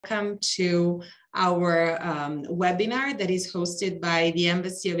Welcome to our webinar that is hosted by the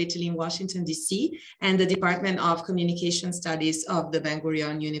Embassy of Italy in Washington, D.C. and the Department of Communication Studies of the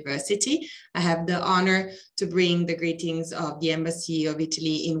Ben-Gurion University. I have the honor to bring the greetings of the Embassy of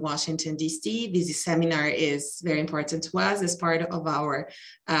Italy in Washington, D.C. This seminar is very important to us as part of our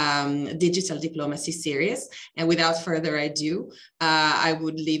digital diplomacy series. And without further ado, I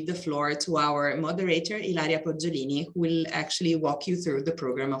would leave the floor to our moderator, Ilaria Poggiolini, who will actually walk you through the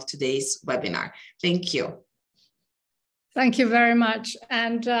program of today's webinar. Thank you. Thank you very much.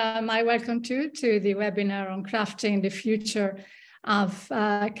 And my welcome to the webinar on crafting the future of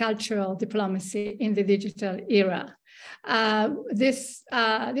cultural diplomacy in the digital era. This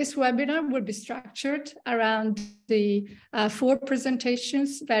webinar will be structured around the 4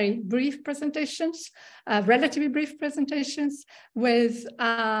 presentations, very brief presentations, relatively brief presentations, with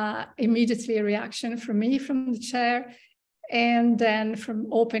immediately a reaction from me, from the chair, and then from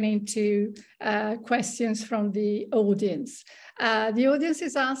opening to questions from the audience. The audience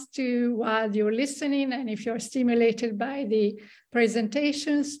is asked to, while you're listening, and if you're stimulated by the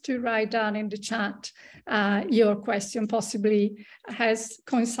presentations, to write down in the chat your question, possibly as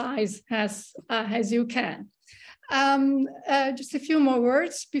concise as you can. Just a few more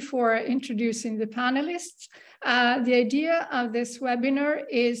words before introducing the panelists. The idea of this webinar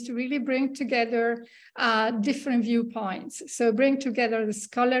is to really bring together different viewpoints. So bring together the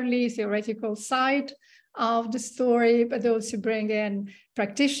scholarly, theoretical side of the story, but also bring in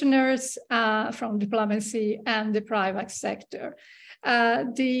practitioners from diplomacy and the private sector.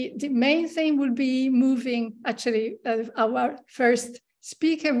 The main thing will be moving, actually, our first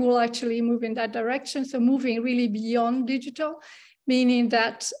speaker will actually move in that direction, so moving really beyond digital, meaning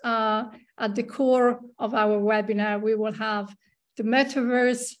that at the core of our webinar, we will have the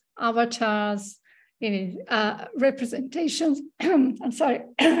metaverse, avatars, representations, I'm sorry,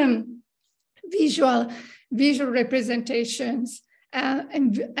 visual representations,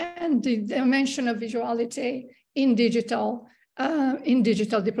 and the dimension of visuality in digital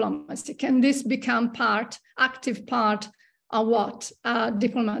diplomacy. Can this become active part of what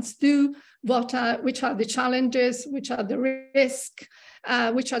diplomats do? Which are the challenges? Which are the risks?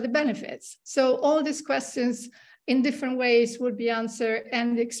 Which are the benefits? So all these questions in different ways will be answered,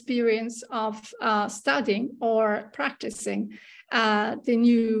 and the experience of studying or practicing the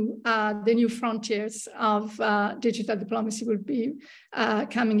new frontiers of digital diplomacy will be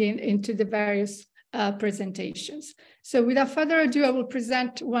coming into the various presentations. So without further ado, I will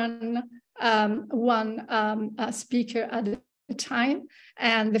present one speaker at a time.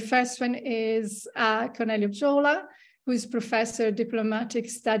 And the first one is Cornelio Giola, who is Professor of Diplomatic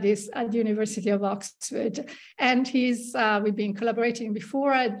Studies at the University of Oxford. And we've been collaborating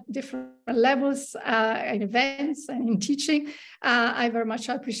before at different levels in events and in teaching. I very much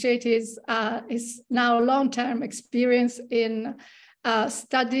appreciate his now long-term experience in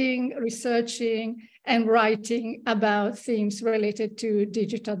studying, researching, and writing about themes related to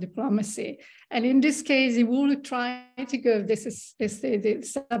digital diplomacy. And in this case, he will try to go, this is the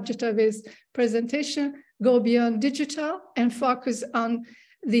subject of his presentation, go beyond digital and focus on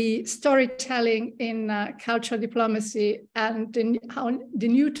the storytelling in cultural diplomacy, and how the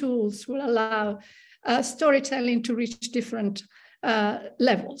new tools will allow storytelling to reach different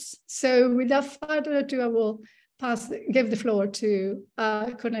levels. So without further ado, I will give the floor to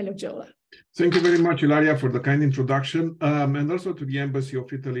Cornelio Giola. Thank you very much, Ilaria, for the kind introduction, and also to the Embassy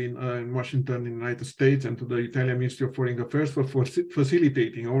of Italy in Washington, in the United States, and to the Italian Ministry of Foreign Affairs for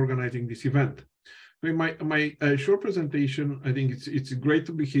facilitating and organizing this event. My short presentation, I think it's great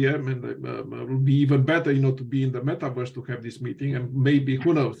to be here, and it will be even better, to be in the metaverse to have this meeting, and maybe,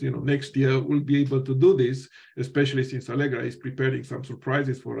 who knows, next year we'll be able to do this, especially since Allegra is preparing some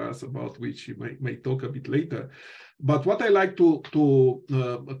surprises for us, about which she may talk a bit later. But what I like to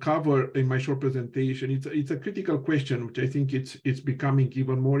cover in my short presentation, it's a critical question, which I think it's becoming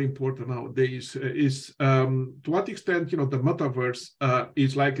even more important nowadays, is to what extent, the metaverse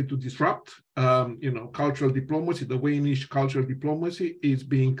is likely to disrupt, cultural diplomacy, the way in which cultural diplomacy is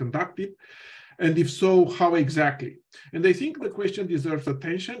being conducted, and if so, how exactly? And I think the question deserves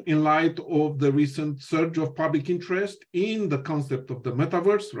attention in light of the recent surge of public interest in the concept of the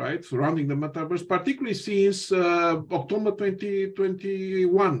metaverse, right, surrounding the metaverse, particularly since October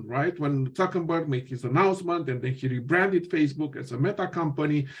 2021, right, when Zuckerberg made his announcement, and then he rebranded Facebook as a Meta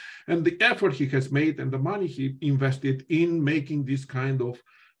company, and the effort he has made and the money he invested in making this kind of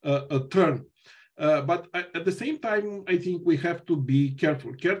a turn. But at the same time, I think we have to be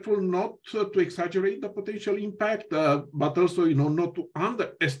careful not to exaggerate the potential impact, but also, not to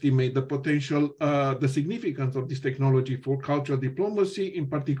underestimate the potential, the significance of this technology for cultural diplomacy in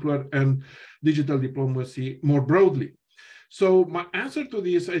particular and digital diplomacy more broadly. So my answer to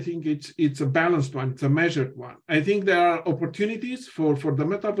this, I think it's a balanced one, it's a measured one. I think there are opportunities for the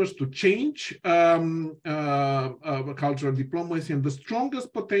metaverse to change cultural diplomacy, and the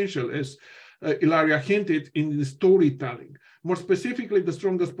strongest potential is Ilaria hinted in the storytelling. More specifically, the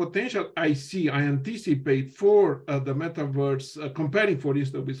strongest potential I anticipate for the metaverse, comparing, for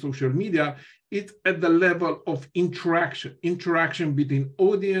instance, with social media, it's at the level of interaction between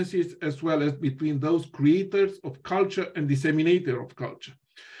audiences as well as between those creators of culture and disseminator of culture.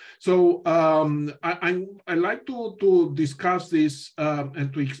 So I like to discuss this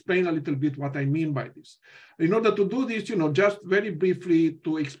and to explain a little bit what I mean by this. In order to do this, just very briefly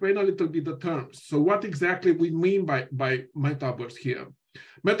to explain a little bit the terms. So what exactly we mean by metaverse here?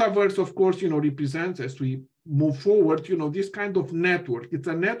 Metaverse, of course, represents, as we move forward, this kind of network. It's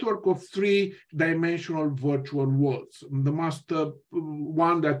a network of three-dimensional virtual worlds. The most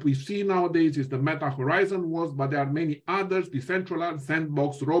one that we see nowadays is the Meta Horizon worlds, but there are many others: Decentraland,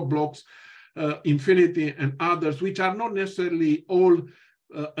 Sandbox, Roblox, Infinity, and others, which are not necessarily all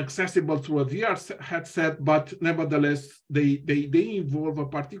accessible through a VR headset, but nevertheless, they involve a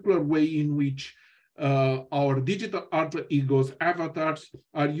particular way in which our digital alter egos, avatars,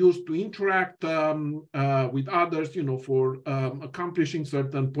 are used to interact with others, for accomplishing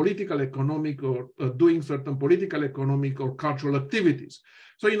certain political, economic, or doing certain political, economic, or cultural activities.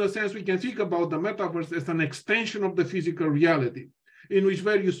 So in a sense, we can think about the metaverse as an extension of the physical reality, in which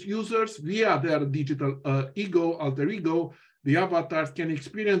various users, via their digital alter ego, the avatars, can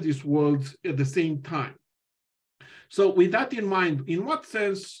experience these worlds at the same time. So with that in mind, in what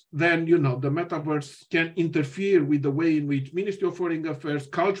sense then, the metaverse can interfere with the way in which Ministry of Foreign Affairs,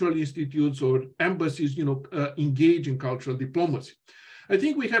 cultural institutes, or embassies, engage in cultural diplomacy? I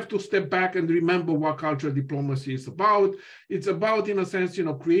think we have to step back and remember what cultural diplomacy is about. It's about, in a sense,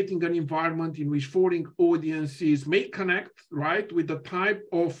 creating an environment in which foreign audiences may connect, right, with the type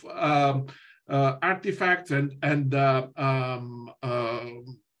of artifacts and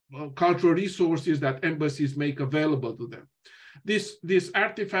cultural resources that embassies make available to them. These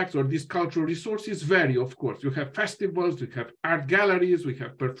artifacts or these cultural resources vary, of course. You have festivals, you have art galleries, we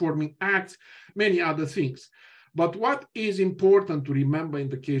have performing acts, many other things. But what is important to remember in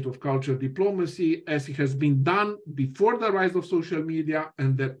the case of cultural diplomacy, as it has been done before the rise of social media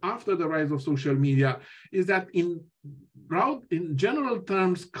and then after the rise of social media, is that in general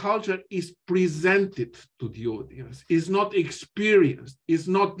terms, culture is presented to the audience, is not experienced, is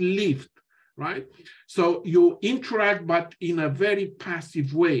not lived, right? So you interact, but in a very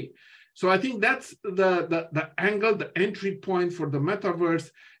passive way. So I think that's the angle, the entry point for the metaverse,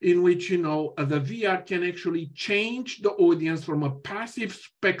 in which, the VR can actually change the audience from a passive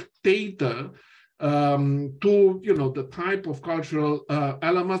spectator to, the type of cultural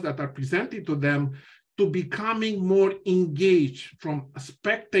elements that are presented to them, to becoming more engaged, from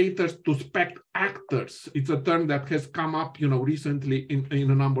spectators to spectators. It's a term that has come up, recently in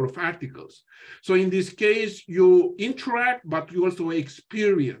a number of articles. So in this case, you interact, but you also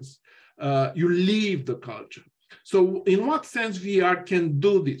experience. You live the culture. So in what sense VR can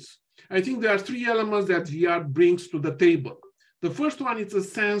do this? I think there are three elements that VR brings to the table. The first one is a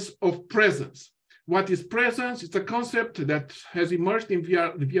sense of presence. What is presence? It's a concept that has emerged in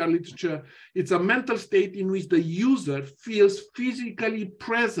VR literature. It's a mental state in which the user feels physically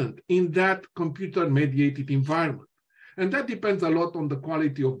present in that computer-mediated environment. And that depends a lot on the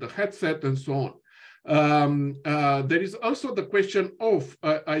quality of the headset and so on. There is also the question of,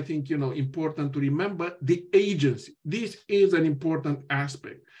 I think, important to remember, the agency. This is an important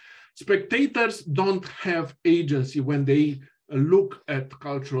aspect. Spectators don't have agency when they look at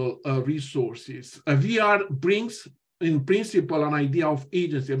cultural resources. VR brings, in principle, an idea of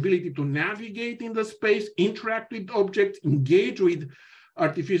agency, ability to navigate in the space, interact with objects, engage with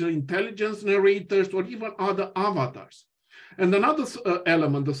artificial intelligence narrators, or even other avatars. And another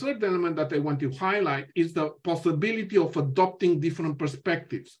element, the third element that I want to highlight, is the possibility of adopting different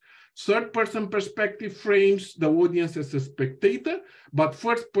perspectives. Third-person perspective frames the audience as a spectator, but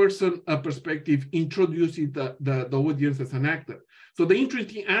first-person perspective introduces the audience as an actor. So the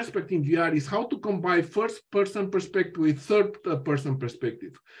interesting aspect in VR is how to combine first-person perspective with third-person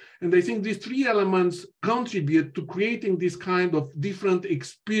perspective. And I think these three elements contribute to creating this kind of different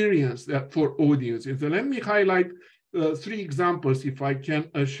experience for audiences. And let me highlight three examples, if I can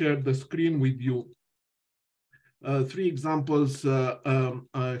share the screen with you. Three examples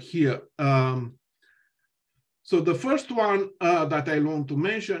here. So the first one that I want to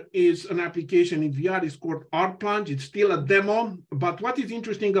mention is an application in VR. It's called ArtPlunge. It's still a demo, but what is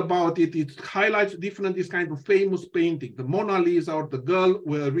interesting about it, it highlights different this kind of famous painting. The Mona Lisa or the girl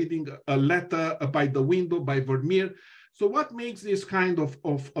were reading a letter by the window by Vermeer. So what makes this kind of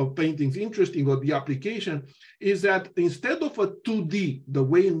paintings interesting, or the application, is that instead of a 2D, the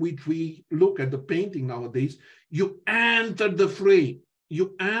way in which we look at the painting nowadays, you enter the frame.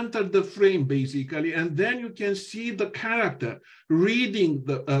 You enter the frame, basically, and then you can see the character reading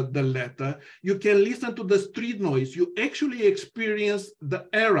the letter. You can listen to the street noise. You actually experience the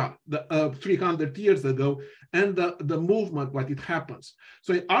era, 300 years ago, and the movement, what it happens.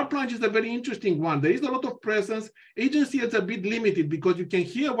 So ArtPlunge is a very interesting one. There is a lot of presence. Agency is a bit limited because you can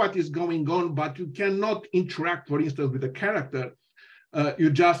hear what is going on, but you cannot interact, for instance, with the character. You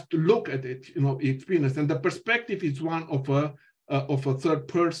just look at it, experience. And the perspective is one of a third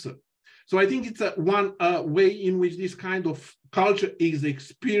person. So I think it's one way in which this kind of culture is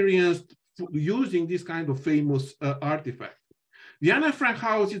experienced using this kind of famous artifact. The Anne Frank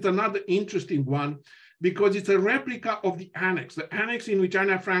house is another interesting one because it's a replica of the annex in which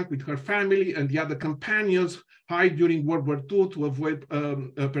Anne Frank with her family and the other companions hide during World War II to avoid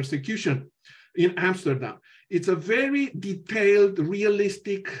persecution in Amsterdam. It's a very detailed,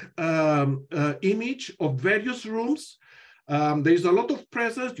 realistic image of various rooms. There's a lot of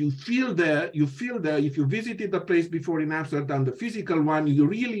presence. You feel there. If you visited the place before in Amsterdam, the physical one, you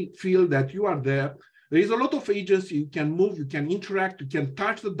really feel that you are there. There is a lot of agency. You can move, you can interact, you can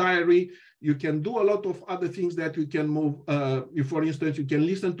touch the diary, you can do a lot of other things that you can move. For instance, you can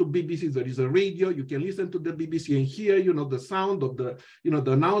listen to BBC. There is a radio. You can listen to the BBC and hear, the sound of the,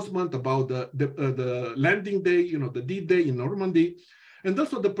 the announcement about the landing day, the D-Day in Normandy. And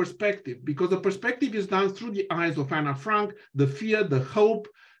also the perspective, because the perspective is done through the eyes of Anne Frank, the fear, the hope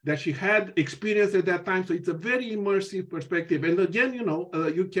that she had experienced at that time. So it's a very immersive perspective. And again,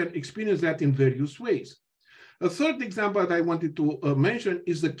 you can experience that in various ways. A third example that I wanted to mention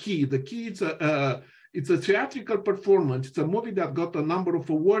is The Key. The Key, it's a theatrical performance. It's a movie that got a number of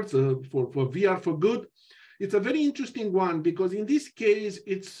awards for VR for Good. It's a very interesting one because in this case,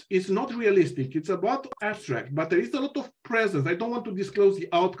 it's not realistic. It's about abstract, but there is a lot of presence. I don't want to disclose the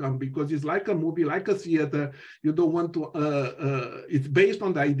outcome because it's like a movie, like a theater. You don't want to, it's based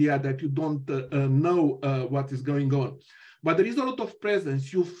on the idea that you don't know what is going on. But there is a lot of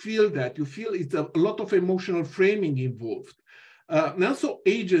presence. You feel that. You feel it's a lot of emotional framing involved. And also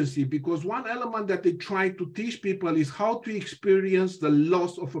agency, because one element that they try to teach people is how to experience the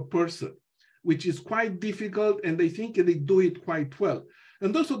loss of a person, which is quite difficult, and they think they do it quite well.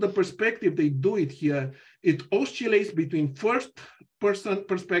 And also the perspective they do it here, it oscillates between first person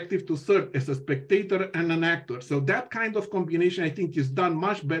perspective to third as a spectator and an actor. So that kind of combination, I think, is done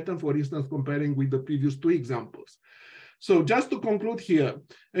much better, for instance, comparing with the previous two examples. So just to conclude here,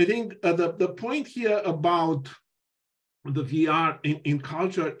 I think the point here about the VR in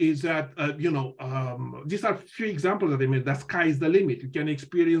culture is that, these are few examples that I made. The sky is the limit. You can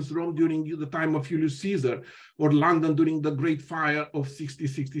experience Rome during the time of Julius Caesar, or London during the Great Fire of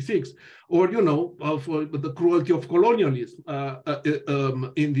 1666, or, for the cruelty of colonialism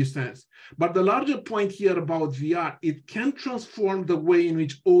in this sense. But the larger point here about VR, it can transform the way in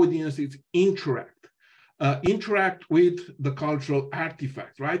which audiences interact with the cultural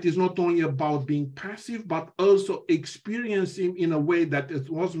artifacts, right? It's not only about being passive, but also experiencing in a way that it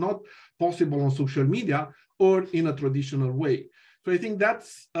was not possible on social media or in a traditional way. So I think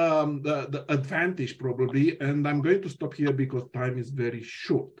that's the advantage probably, and I'm going to stop here because time is very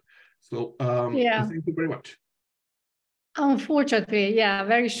short. So thank you very much. Unfortunately, yeah,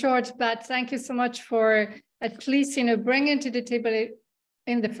 very short, but thank you so much for at least, bringing to the table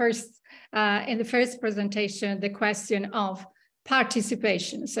in the first presentation, the question of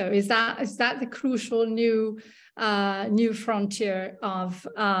participation. So is that the crucial new frontier of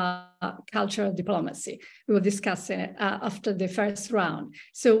cultural diplomacy? We will discuss it after the first round.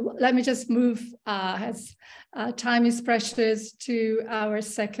 So let me just move, as time is precious, to our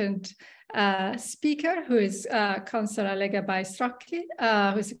second speaker, who is Consul Allegra Baistracchi,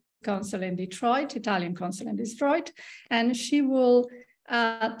 who is a consul in Detroit, Italian consul in Detroit, and she will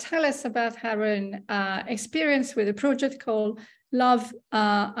tell us about her own experience with a project called Love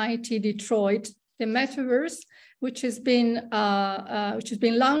IT Detroit, the Metaverse, which has been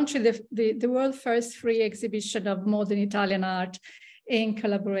launched in the world's first free exhibition of modern Italian art in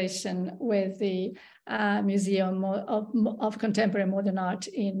collaboration with the Museum of Contemporary Modern Art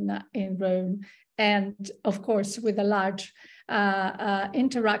in Rome, and of course with a large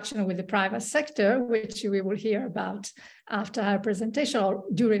interaction with the private sector, which we will hear about after her presentation or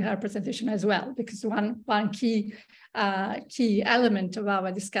during her presentation as well, because one key element of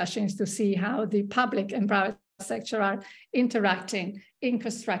our discussion is to see how the public and private sector are interacting in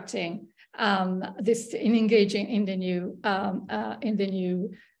constructing this, in engaging in the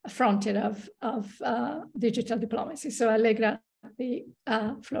new frontier of digital diplomacy. So Allegra, the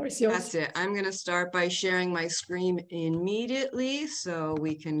floor is yours. That's it. I'm going to start by sharing my screen immediately so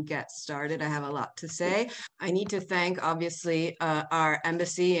we can get started. I have a lot to say. I need to thank, obviously, our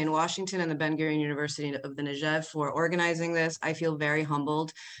embassy in Washington and the Ben Gurion University of the Negev for organizing this. I feel very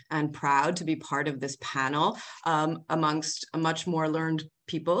humbled and proud to be part of this panel amongst a much more learned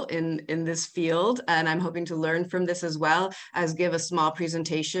people in this field, and I'm hoping to learn from this as well as give a small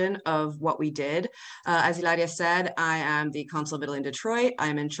presentation of what we did. As Ilaria said, I am the Consul of Italy in Detroit.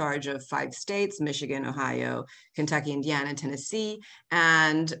 I'm in charge of 5 states, Michigan, Ohio, Kentucky, Indiana, and Tennessee.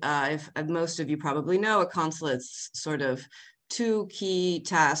 And if most of you probably know, a consulate's sort of 2 key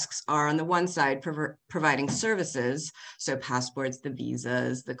tasks are, on the one side, providing services, so passports, the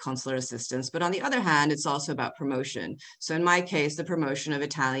visas, the consular assistance, but on the other hand, it's also about promotion. So in my case, the promotion of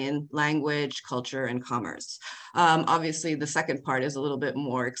Italian language, culture, and commerce. Obviously, the second part is a little bit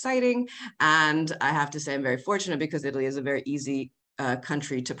more exciting, and I have to say I'm very fortunate because Italy is a very easy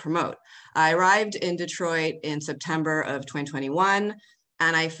country to promote. I arrived in Detroit in September of 2021,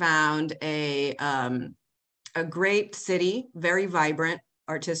 and I found a great city, very vibrant,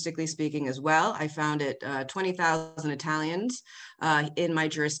 artistically speaking as well. I found it 20,000 Italians in my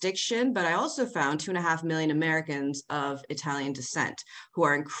jurisdiction, but I also found 2.5 million Americans of Italian descent who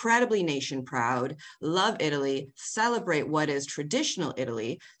are incredibly nation proud, love Italy, celebrate what is traditional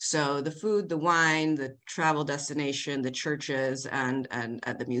Italy. So the food, the wine, the travel destination, the churches, and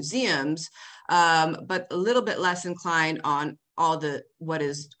the museums, but a little bit less inclined on all what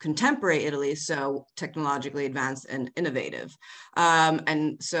is contemporary Italy, so technologically advanced and innovative.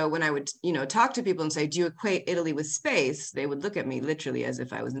 And so when I would, talk to people and say, do you equate Italy with space? They would look at me literally as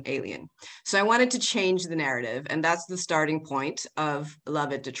if I was an alien. So I wanted to change the narrative, and that's the starting point of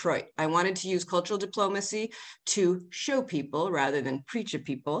Love at Detroit. I wanted to use cultural diplomacy to show people rather than preach at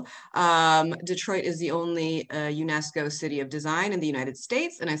people. Detroit is the only UNESCO City of Design in the United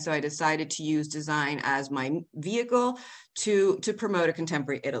States, and so I decided to use design as my vehicle to promote a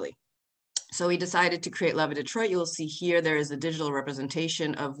contemporary Italy. So we decided to create Love at Detroit. You'll see here there is a digital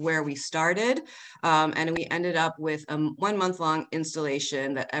representation of where we started. And we ended up with a 1-month-long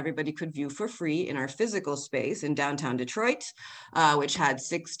installation that everybody could view for free in our physical space in downtown Detroit, which had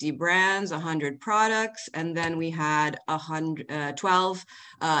 60 brands, 100 products, and then we had 12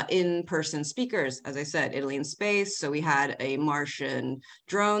 in-person speakers, as I said, Italy in space. So we had a Martian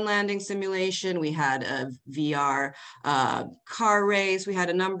drone landing simulation, we had a VR car race, we had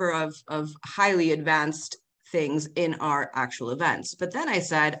a number of highly advanced things in our actual events. But then I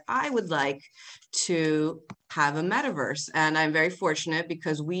said, I would like to have a metaverse. And I'm very fortunate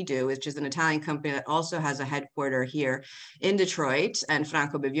because WeDo, which is an Italian company that also has a headquarter here in Detroit, and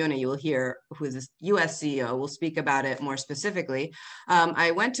Franco Bevione, you will hear, who is the US CEO, will speak about it more specifically. I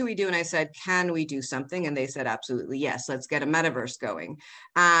went to WeDo and I said, can we do something? And they said, absolutely, yes, let's get a metaverse going.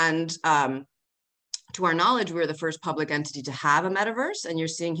 And to our knowledge, we were the first public entity to have a metaverse. And you're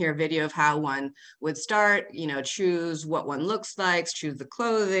seeing here a video of how one would start, choose what one looks like, choose the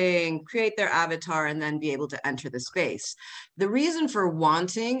clothing, create their avatar, and then be able to enter the space. The reason for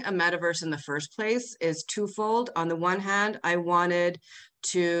wanting a metaverse in the first place is twofold. On the one hand, I wanted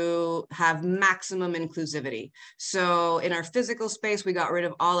to have maximum inclusivity. So in our physical space, we got rid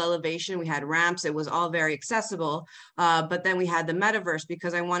of all elevation. We had ramps. It was all very accessible. But then we had the metaverse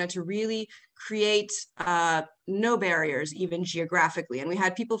because I wanted to really create no barriers, even geographically. And we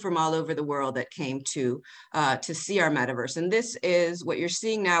had people from all over the world that came to see our metaverse. And this is what you're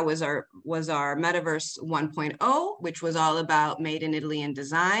seeing now was our Metaverse 1.0, which was all about made in Italy and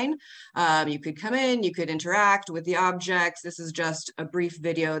design. You could come in, you could interact with the objects. This is just a brief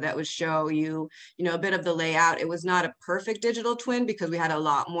video that would show you, a bit of the layout. It was not a perfect digital twin because we had a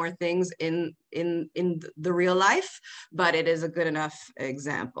lot more things in the real life, but it is a good enough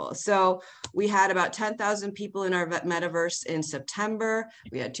example. So we had about 10,000 people in our metaverse in September.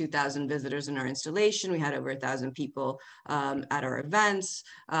 We had 2,000 visitors in our installation. We had over 1,000 people at our events.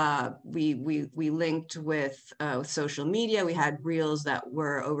 We linked with social media. We had reels that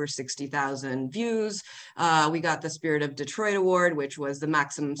were over 60,000 views. We got the Spirit of Detroit Award, which was the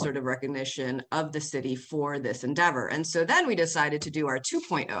maximum sort of recognition of the city for this endeavor. And so then we decided to do our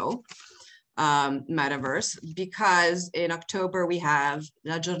 2.0. metaverse, because in October we have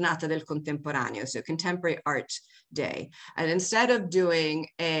La Giornata del Contemporaneo, so Contemporary Art Day. And instead of doing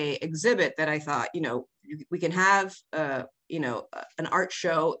a exhibit that I thought, we can have, an art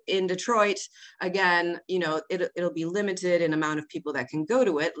show in Detroit, again, it'll be limited in amount of people that can go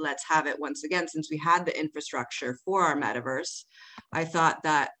to it. Let's have it once again, since we had the infrastructure for our metaverse. I thought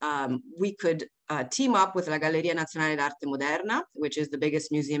that we could team up with La Galleria Nazionale d'Arte Moderna, which is the biggest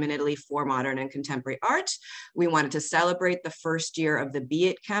museum in Italy for modern and contemporary art. We wanted to celebrate the first year of the Be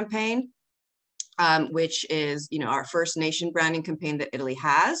It campaign, which is, our first nation branding campaign that Italy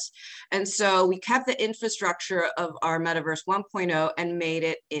has. And so we kept the infrastructure of our Metaverse 1.0 and made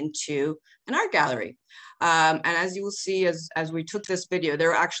it into an art gallery. And as you will see, as we took this video, there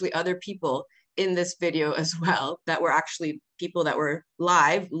were actually other people in this video as well that were actually people that were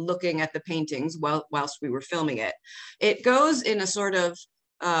live looking at the paintings whilst we were filming it. It goes in a sort of,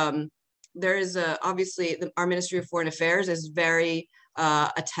 there is obviously our Ministry of Foreign Affairs is very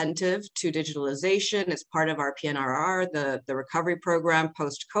attentive to digitalization. It's part of our PNRR, the recovery program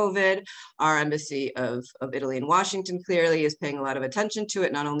post-COVID. Our Embassy of Italy in Washington clearly is paying a lot of attention to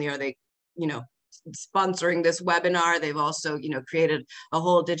it. Not only are they, sponsoring this webinar, they've also, created a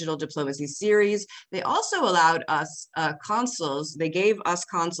whole digital diplomacy series. They also allowed us consuls, they gave us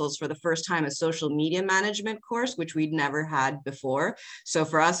consuls for the first time a social media management course, which we'd never had before. So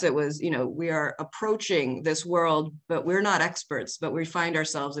for us, it was, we are approaching this world, but we're not experts, but we find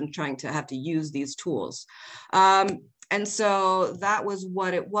ourselves in trying to have to use these tools. And so that was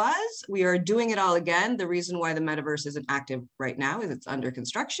what it was. We are doing it all again. The reason why the metaverse isn't active right now is it's under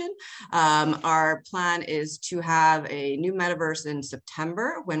construction. Our plan is to have a new metaverse in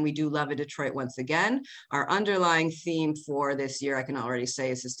September when we do Love in Detroit once again. Our underlying theme for this year, I can already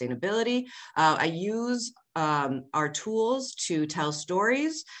say, is sustainability. I use our tools to tell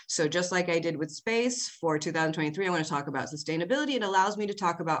stories. So just like I did with space for 2023, I want to talk about sustainability. It allows me to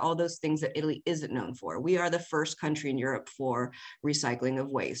talk about all those things that Italy isn't known for. We are the first country in Europe for recycling of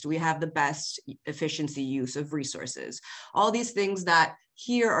waste. We have the best efficiency use of resources. All these things that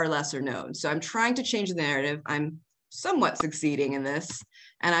here are lesser known. So I'm trying to change the narrative. I'm somewhat succeeding in this.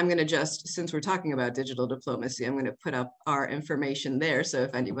 And I'm going to just, since we're talking about digital diplomacy, I'm going to put up our information there. So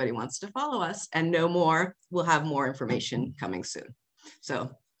if anybody wants to follow us and know more, we'll have more information coming soon.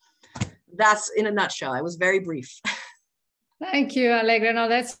 So that's in a nutshell. I was very brief. Thank you, Allegra. No,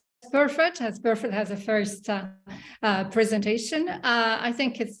 that's perfect. That's perfect as a first presentation. I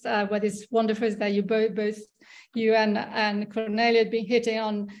think it's what is wonderful is that you both you and Cornelia have been hitting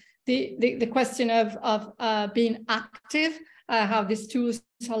on the question of being active. How these tools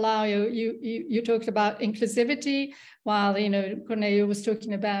allow you talked about inclusivity, while Cornelia was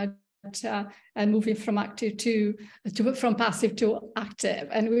talking about moving from active from passive to active,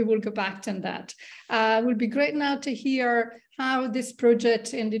 and we will go back to that. It would be great now to hear how this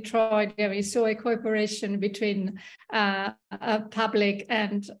project in Detroit area saw a cooperation between public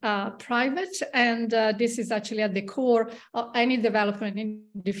and private, and this is actually at the core of any development in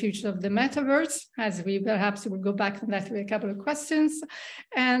the future of the metaverse, as we perhaps will go back on that with a couple of questions.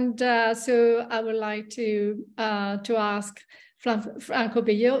 And so I would like to ask Franco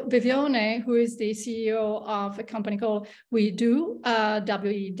Bevione, who is the CEO of a company called WeDool,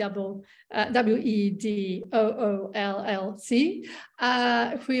 WeDool,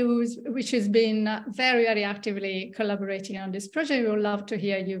 which has been very, very actively collaborating on this project. We would love to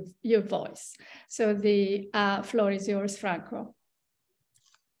hear your voice. So the floor is yours, Franco.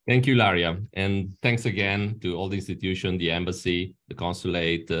 Thank you, Ilaria. And thanks again to all the institutions, the embassy, the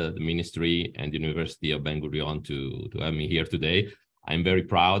consulate, the ministry, and the University of Ben-Gurion to have me here today. I'm very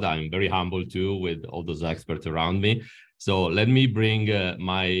proud. I'm very humble too with all those experts around me. So let me bring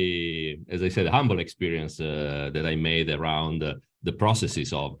my, as I said, humble experience that I made around the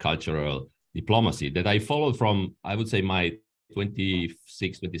processes of cultural diplomacy that I followed from, I would say, my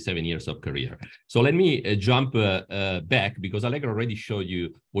 26, 27 years of career. So let me jump back, because Allegra already showed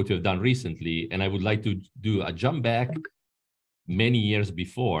you what we've done recently, and I would like to do a jump back many years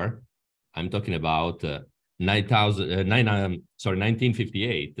before. I'm talking about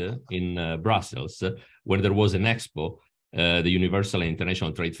 1958 in Brussels, when there was an expo, the Universal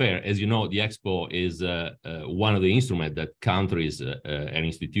International Trade Fair. As you know, the expo is one of the instruments that countries and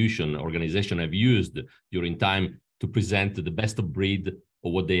institution, organization have used during time to present the best of breed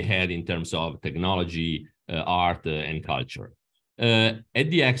of what they had in terms of technology, art, and culture. At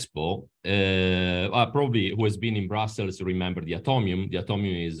the expo, probably who has been in Brussels remember the Atomium. The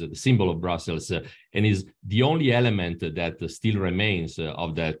Atomium is the symbol of Brussels and is the only element that still remains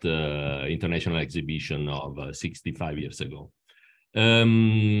of that international exhibition of 65 years ago.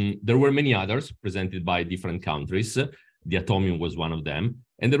 There were many others presented by different countries. The Atomium was one of them.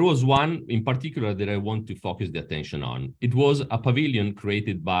 And there was one in particular that I want to focus the attention on. It was a pavilion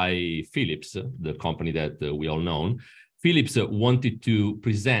created by Philips, the company that we all know. Philips wanted to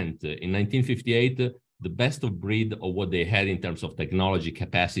present in 1958 the best of breed of what they had in terms of technology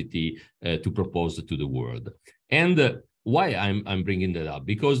capacity to propose to the world. And why I'm bringing that up?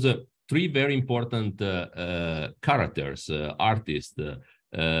 Because three very important characters, artists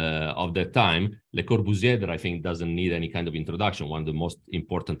of that time, Le Corbusier, that I think doesn't need any kind of introduction, one of the most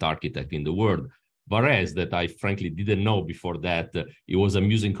important architects in the world. Varese, that I frankly didn't know before that. He was a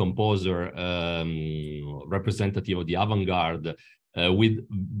music composer, representative of the avant-garde, with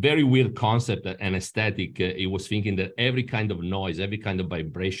very weird concept and aesthetic. He was thinking that every kind of noise, every kind of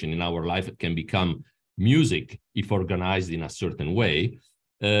vibration in our life can become music if organized in a certain way.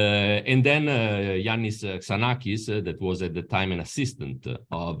 And then Yannis Xenakis, that was at the time an assistant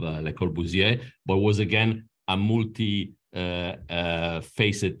of Le Corbusier, but was again a multi-facet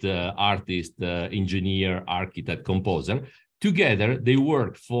artist, engineer, architect, composer. Together, they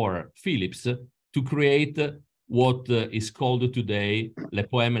worked for Philips to create what is called today Le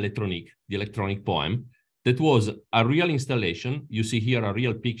Poème électronique, the electronic poem. That was a real installation. You see here a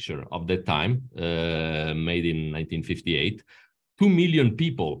real picture of that time, made in 1958. 2 million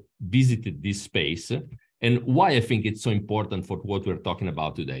people visited this space. And why I think it's so important for what we're talking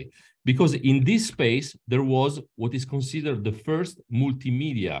about today? Because in this space, there was what is considered the first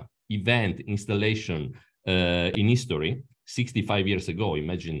multimedia event installation in history, 65 years ago,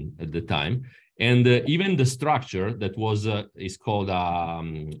 imagine at the time. And even the structure that was is called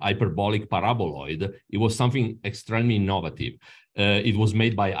hyperbolic paraboloid. It was something extremely innovative. It was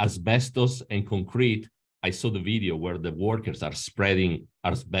made by asbestos and concrete. I saw the video where the workers are spreading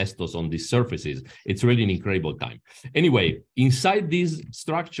asbestos on these surfaces. It's really an incredible time. Anyway, inside this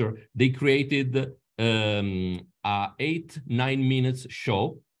structure, they created a 8-9 minutes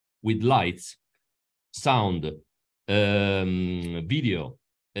show with lights, sound, video,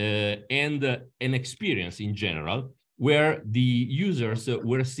 and an experience in general where the users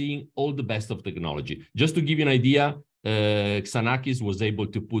were seeing all the best of technology. Just to give you an idea, Xenakis was able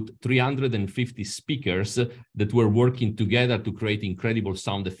to put 350 speakers that were working together to create incredible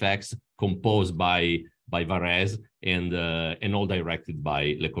sound effects composed by Varese and all directed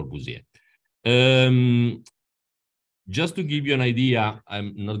by Le Corbusier. Just to give you an idea,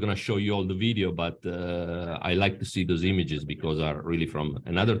 I'm not going to show you all the video, but I like to see those images because are really from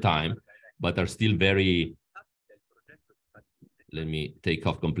another time, but are still very... Let me take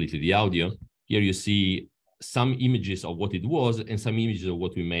off completely the audio. Here you see some images of what it was and some images of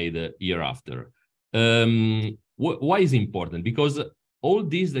what we made a year after. Why is it important? Because all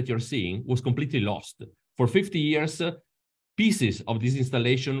this that you're seeing was completely lost. For 50 years, pieces of this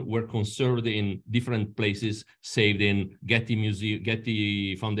installation were conserved in different places, saved in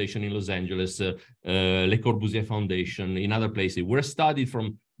Getty Foundation in Los Angeles, Le Corbusier Foundation, in other places, were studied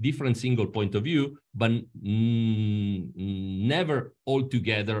from different single point of view, but never all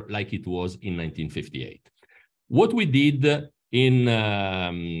together like it was in 1958. What we did in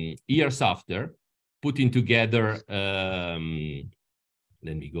years after, putting together,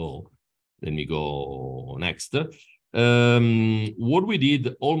 let me go next. What we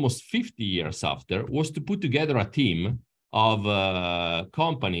did almost 50 years after was to put together a team of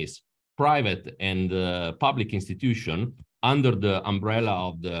companies, private and public institution, under the umbrella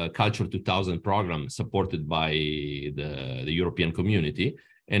of the Culture 2000 program supported by the European Community.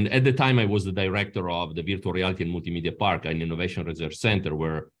 And at the time, I was the director of the Virtual Reality and Multimedia Park, an innovation research center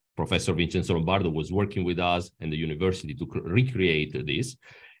where Professor Vincenzo Lombardo was working with us and the university to recreate this.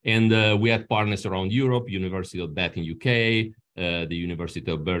 And we had partners around Europe, University of Bath in UK, the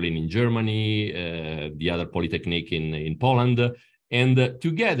University of Berlin in Germany, the other Polytechnic in Poland. And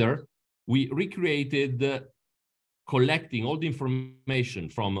together, we recreated, collecting all the information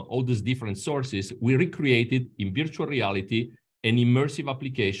from all these different sources, we recreated in virtual reality an immersive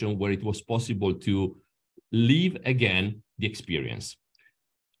application where it was possible to live again the experience.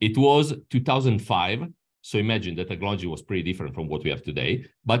 It was 2005. So imagine that technology was pretty different from what we have today,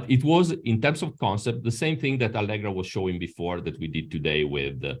 but it was, in terms of concept, the same thing that Allegra was showing before that we did today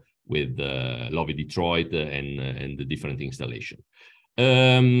with Love Detroit and the different installation.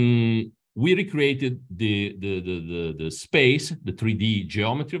 We recreated the space, the 3D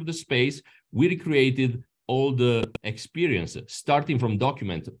geometry of the space. We recreated all the experiences, starting from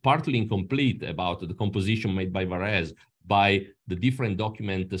document, partly incomplete about the composition made by Varese, by the different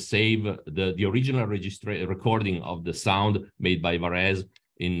document to save the original recording of the sound made by Varese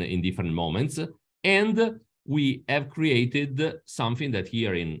in different moments. And we have created something that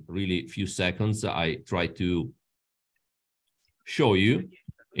here in really few seconds, I try to show you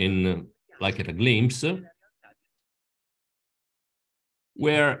in like at a glimpse,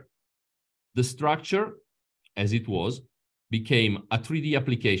 where the structure as it was became a 3D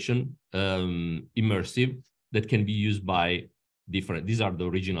application, immersive, that can be used by different, these are the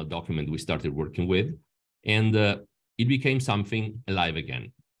original document we started working with, and it became something alive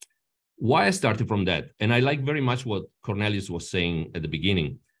again. Why I started from that, and I like very much what Cornelius was saying at the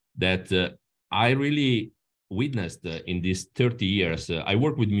beginning, that I really witnessed in these 30 years, I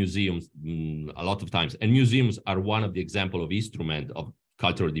work with museums a lot of times, and museums are one of the example of instrument of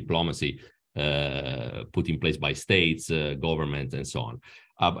cultural diplomacy put in place by states, governments, and so on.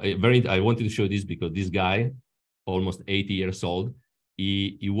 I wanted to show this because this guy, almost 80 years old,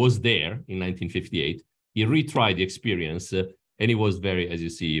 he was there in 1958. He retried the experience, and he was very, as you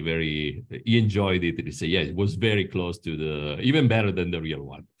see, he enjoyed it. He said, yeah, it was very close to even better than the real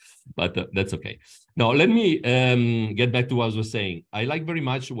one. But that's okay. Now, let me get back to what I was saying. I like very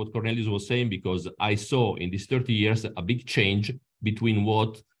much what Cornelius was saying, because I saw in these 30 years a big change between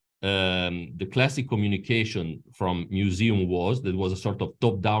what the classic communication from museum was. That was a sort of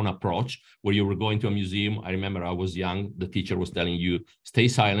top-down approach where you were going to a museum. I remember I was young, the teacher was telling you, stay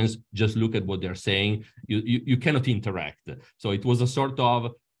silent, just look at what they're saying. You cannot interact. So it was a sort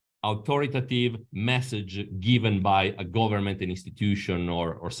of authoritative message given by a government, an institution,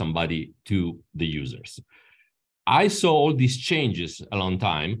 or somebody to the users. I saw all these changes a long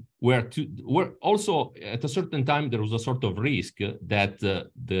time, where also at a certain time there was a sort of risk that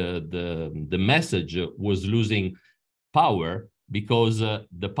the message was losing power, because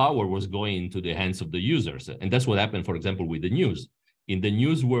the power was going into the hands of the users. And that's what happened, for example, with the news. In the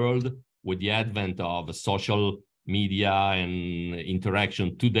news world, with the advent of social media and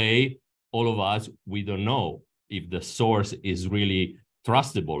interaction today, all of us, we don't know if the source is really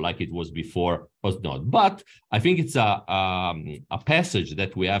trustable like it was before or not. But I think it's a passage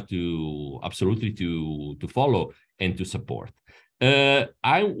that we have to absolutely to follow and to support.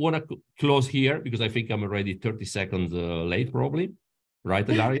 I want to close here because I think I'm already 30 seconds late, probably, right,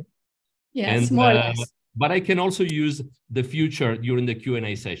 Ilaria? Yes, and, more or less. But I can also use the future during the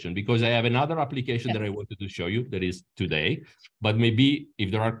Q&A session, because I have another application that I wanted to show you that is today. But maybe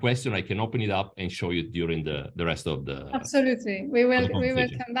if there are questions, I can open it up and show you during the rest of the. Absolutely, we will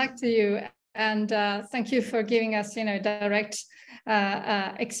come back to you. And thank you for giving us, direct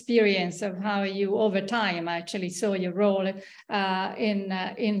experience of how you, over time, actually saw your role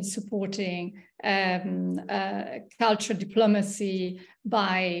in supporting cultural diplomacy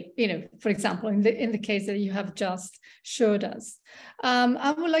by, for example, in the case that you have just showed us.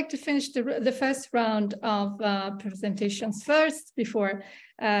 I would like to finish the first round of presentations first before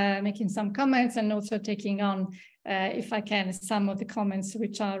making some comments, and also taking on, if I can, some of the comments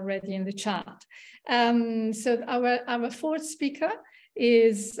which are already in the chat. So our fourth speaker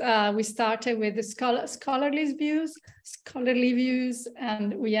is, we started with the scholarly views,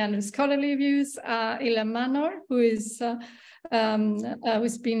 and we end with scholarly views. Ilan Manor, who's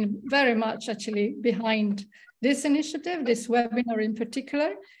been very much actually behind this initiative, this webinar in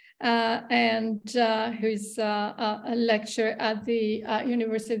particular, and who's a lecturer at the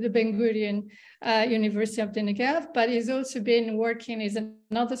University of the Ben Gurion, University of the Negev, but he's also been working, is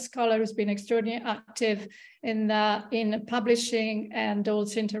another scholar who's been extraordinarily active in publishing and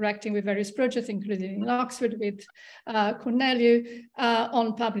also interacting with various projects, including in Oxford with Cornelius,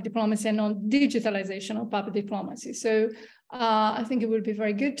 on public diplomacy and on digitalization of public diplomacy. So I think it would be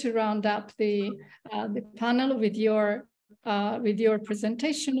very good to round up the panel with your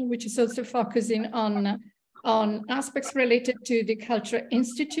presentation, which is also focusing on aspects related to the Cultural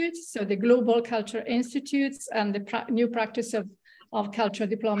Institutes, so the Global Cultural Institutes and the new practice of cultural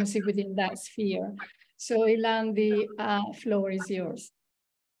diplomacy within that sphere. So Ilan, the floor is yours.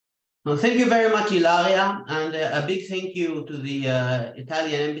 Well, thank you very much, Ilaria, and a big thank you to the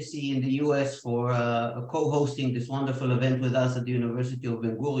Italian Embassy in the US for co-hosting this wonderful event with us at the University of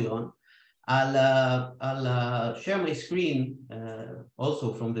Ben Gurion. I'll share my screen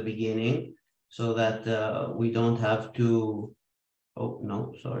also from the beginning, so that we don't have to, oh,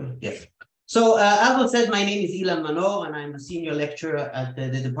 no, sorry, yes. So as I said, my name is Ilan Manor, and I'm a senior lecturer at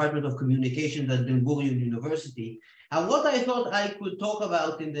the Department of Communications at Ben Gurion University. And what I thought I could talk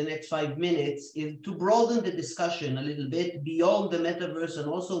about in the next 5 minutes is to broaden the discussion a little bit beyond the metaverse and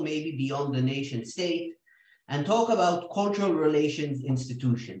also maybe beyond the nation state, and talk about cultural relations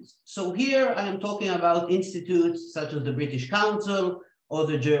institutions. So here I am talking about institutes such as the British Council or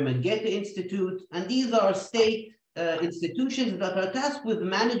the German Goethe Institute, and these are state institutions that are tasked with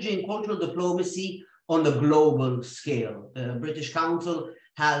managing cultural diplomacy on a global scale. The British Council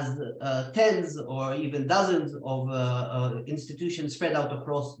has tens or even dozens of institutions spread out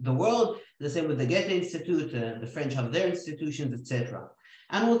across the world. The same with the Goethe Institute, the French have their institutions, etc.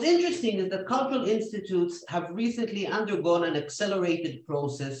 And what's interesting is that cultural institutes have recently undergone an accelerated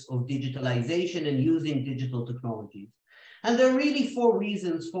process of digitalization and using digital technologies. And there are really 4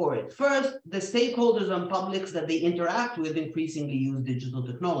 reasons for it. First, the stakeholders and publics that they interact with increasingly use digital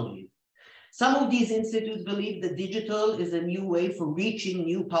technologies. Some of these institutes believe that digital is a new way for reaching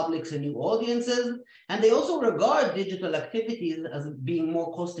new publics and new audiences, and they also regard digital activities as being more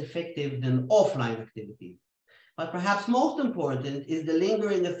cost-effective than offline activities. But perhaps most important is the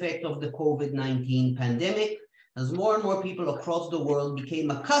lingering effect of the COVID-19 pandemic, as more and more people across the world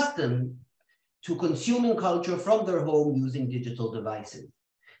became accustomed to consuming culture from their home using digital devices.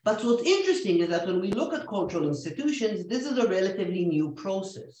 But what's interesting is that when we look at cultural institutions, this is a relatively new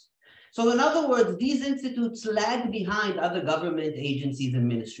process. So in other words, these institutes lag behind other government agencies and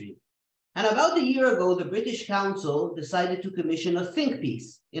ministries. And about a year ago, the British Council decided to commission a think piece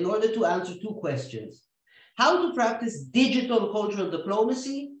in order to answer 2 questions: how to practice digital cultural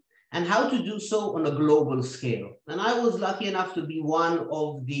diplomacy and how to do so on a global scale. And I was lucky enough to be one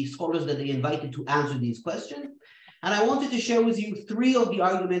of the scholars that they invited to answer these questions. And I wanted to share with you 3 of the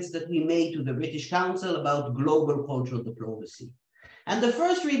arguments that we made to the British Council about global cultural diplomacy. And the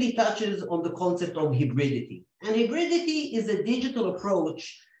first really touches on the concept of hybridity. And hybridity is a digital approach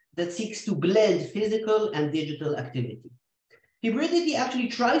that seeks to blend physical and digital activity. Hybridity actually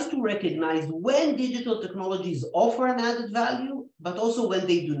tries to recognize when digital technologies offer an added value, but also when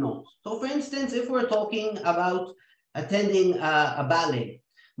they do not. So for instance, if we're talking about attending a ballet,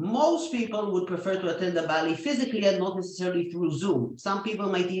 most people would prefer to attend a ballet physically and not necessarily through Zoom. Some people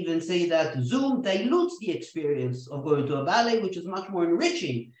might even say that Zoom dilutes the experience of going to a ballet, which is much more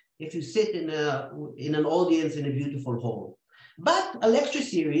enriching if you sit in an audience in a beautiful hall. But a lecture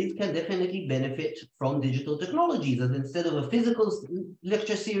series can definitely benefit from digital technologies, as instead of a physical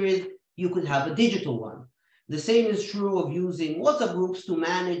lecture series, you could have a digital one. The same is true of using WhatsApp groups to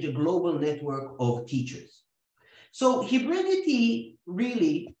manage a global network of teachers. So hybridity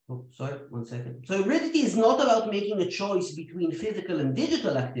really, So hybridity is not about making a choice between physical and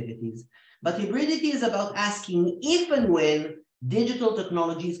digital activities, but hybridity is about asking if and when digital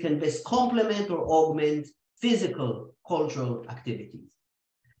technologies can best complement or augment physical cultural activities.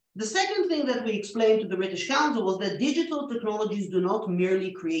 The second thing that we explained to the British Council was that digital technologies do not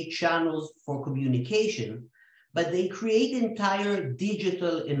merely create channels for communication, but they create entire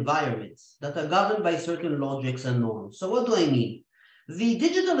digital environments that are governed by certain logics and norms. So what do I mean? The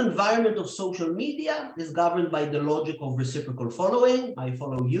digital environment of social media is governed by the logic of reciprocal following. I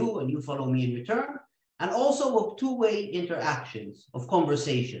follow you and you follow me in return, and also of 2-way interactions, of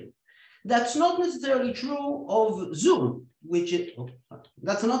conversation. That's not necessarily true of Zoom, which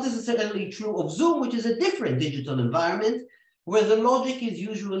is a different digital environment where the logic is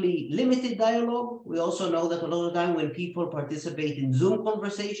usually limited dialogue. We also know that a lot of the time when people participate in Zoom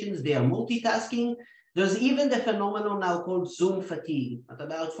conversations, they are multitasking. There's even the phenomenon now called Zoom fatigue. At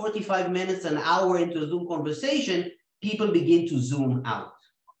about 45 minutes, an hour into a Zoom conversation, people begin to zoom out.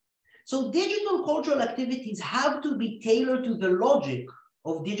 So digital cultural activities have to be tailored to the logic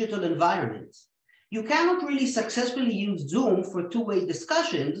of digital environments. You cannot really successfully use Zoom for 2-way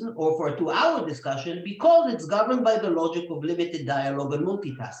discussions or for a 2-hour discussion because it's governed by the logic of limited dialogue and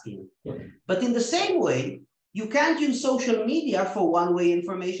multitasking. But in the same way, you can't use social media for 1-way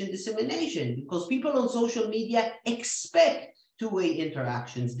information dissemination because people on social media expect 2-way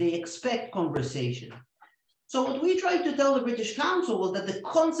interactions. They expect conversation. So what we tried to tell the British Council was that the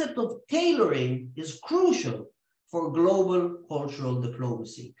concept of tailoring is crucial for global cultural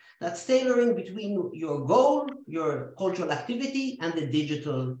diplomacy. That's tailoring between your goal, your cultural activity, and the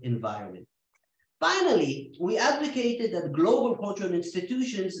digital environment. Finally, we advocated that global cultural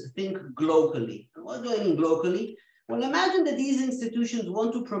institutions think globally. And what do I mean globally? Well, imagine that these institutions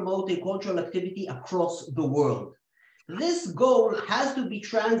want to promote a cultural activity across the world. This goal has to be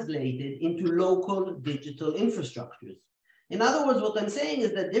translated into local digital infrastructures. In other words, what I'm saying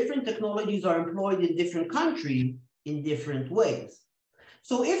is that different technologies are employed in different countries in different ways.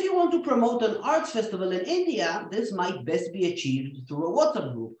 So if you want to promote an arts festival in India, this might best be achieved through a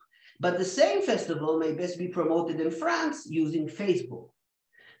WhatsApp group. But the same festival may best be promoted in France using Facebook.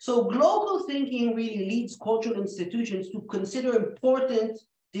 So global thinking really leads cultural institutions to consider important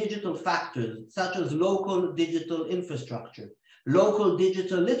digital factors, such as local digital infrastructure, local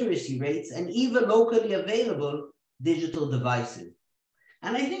digital literacy rates, and even locally available digital devices.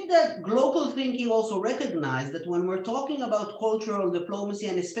 And I think that global thinking also recognized that when we're talking about cultural diplomacy,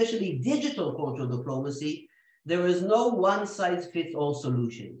 and especially digital cultural diplomacy, there is no one-size-fits-all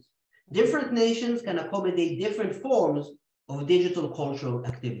solutions. Different nations can accommodate different forms of digital cultural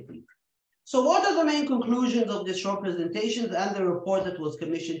activity. So what are the main conclusions of this short presentation and the report that was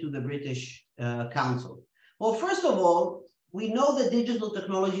commissioned to the British Council? Well, first of all, we know that digital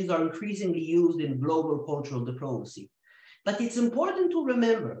technologies are increasingly used in global cultural diplomacy. But it's important to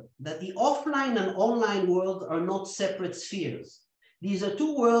remember that the offline and online worlds are not separate spheres. These are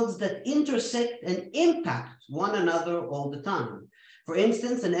two worlds that intersect and impact one another all the time. For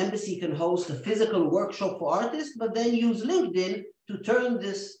instance, an embassy can host a physical workshop for artists, but then use LinkedIn to turn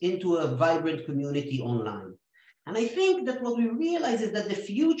this into a vibrant community online. And I think that what we realize is that the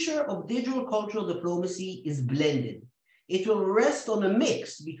future of digital cultural diplomacy is blended. It will rest on a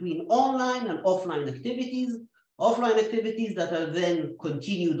mix between online and offline activities that are then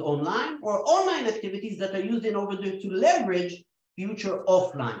continued online, or online activities that are used in order to leverage future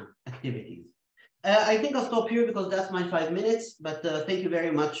offline activities. I think I'll stop here because that's my 5 minutes, but thank you very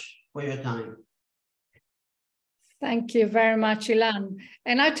much for your time. Thank you very much, Ilan.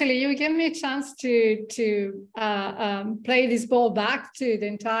 And actually, you give me a chance to play this ball back to the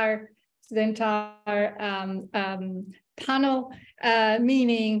entire panel,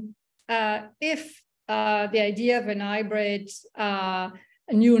 meaning if the idea of an hybrid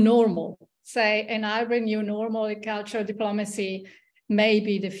new normal, say an hybrid new normal in cultural diplomacy may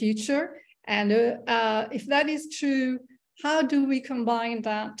be the future. And if that is true, how do we combine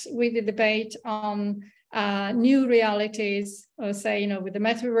that with the debate on new realities, or say, with the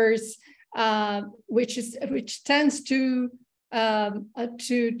metaverse, which tends to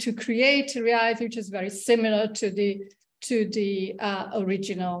create a reality which is very similar to the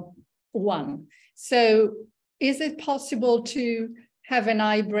original one. So is it possible to have an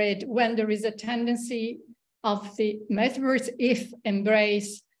hybrid when there is a tendency of the metaverse, if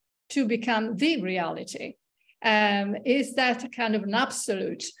embraced, to become the reality? Is that a kind of an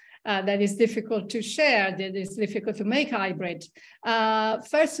absolute that is difficult to share, that is difficult to make hybrid?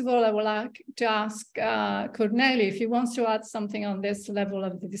 First of all, I would like to ask Cornelio if he wants to add something on this level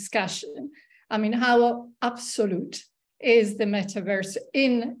of the discussion. I mean, how absolute is the metaverse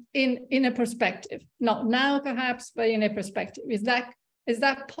in a perspective? Not now, perhaps, but in a perspective. Is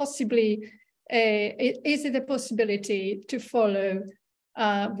that possibly, is it a possibility to follow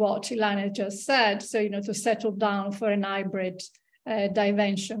what Ilana just said? So, to settle down for an hybrid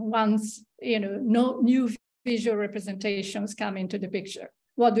dimension once, no new visual representations come into the picture.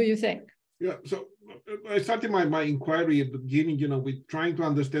 What do you think? Yeah, so I started my inquiry at the beginning, with trying to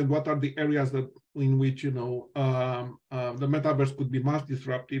understand what are the areas in which, the metaverse could be most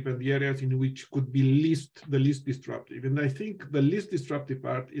disruptive and the areas in which could be the least disruptive. And I think the least disruptive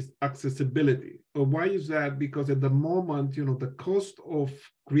part is accessibility. Why is that? Because at the moment, the cost of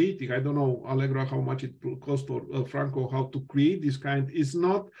creating, I don't know, Allegra, how much it will cost, or Franco, how to create this kind, is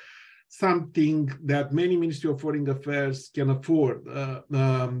not something that many Ministry of Foreign Affairs can afford.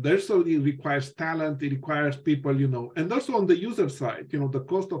 Therefore, it requires talent, it requires people, and also on the user side, the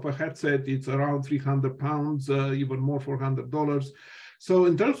cost of a headset, it's around £300, even more, $400. So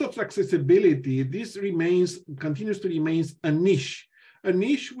in terms of accessibility, this continues to remain a niche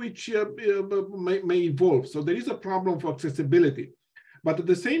which may evolve. So there is a problem for accessibility. But at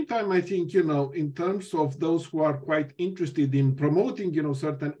the same time, I think, in terms of those who are quite interested in promoting,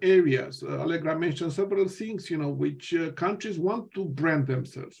 certain areas, Allegra mentioned several things, which countries want to brand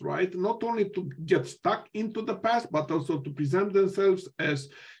themselves, right? Not only to get stuck into the past, but also to present themselves as,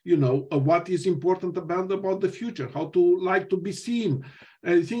 what is important about the future, how to be seen.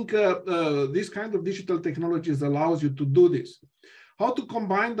 I think this kind of digital technologies allows you to do this. How to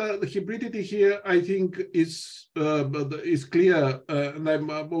combine the hybridity here, I think, is clear. And I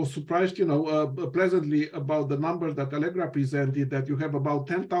was surprised, pleasantly about the numbers that Allegra presented, that you have about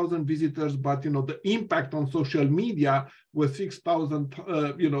 10,000 visitors, but, the impact on social media was 6,000,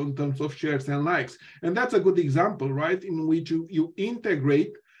 in terms of shares and likes. And that's a good example, right, in which you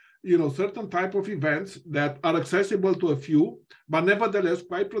integrate, certain type of events that are accessible to a few, but nevertheless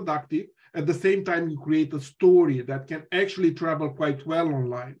quite productive. At the same time, you create a story that can actually travel quite well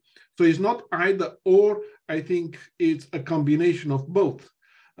online. So it's not either or, I think it's a combination of both.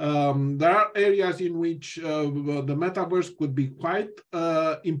 There are areas in which the metaverse could be quite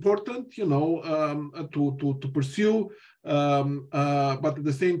important, to pursue. But at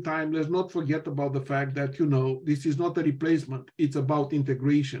the same time, let's not forget about the fact that, this is not a replacement. It's about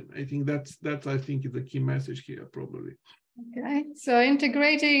integration. I think that's I think, is the key message here, probably. Okay, so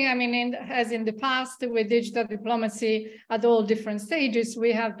integrating, I mean, as in the past with digital diplomacy at all different stages,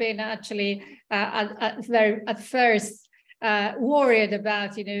 we have been actually at first worried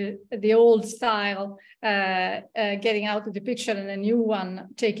about, the old style getting out of the picture and a new one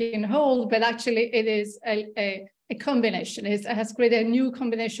taking hold, but actually it is a combination. It has created a new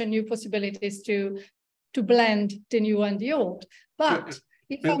combination, new possibilities to blend the new and the old. But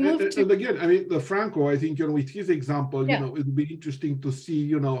and again, I mean, the Franco, I think, with his example, it would be interesting to see,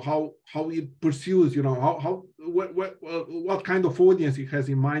 how it pursues, what kind of audience it has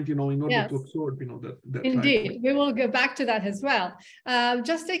in mind, in order to absorb, that Indeed, we will go back to that as well.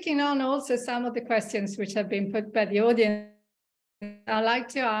 Just taking on also some of the questions which have been put by the audience. I'd like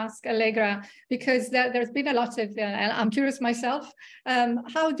to ask Allegra, because there's been a lot of, and I'm curious myself,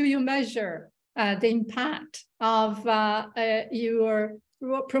 how do you measure the impact of your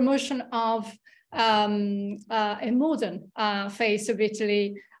promotion of a modern face of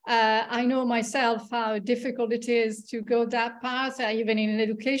Italy? I know myself how difficult it is to go that path, even in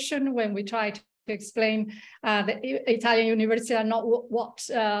education, when we try to explain that Italian universities are not what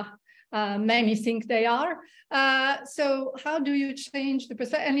many think they are. So how do you change the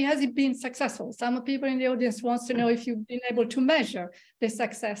perspective? And has it been successful? Some people in the audience wants to know if you've been able to measure the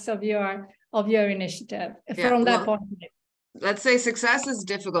success of your initiative from that point of view. Let's say success is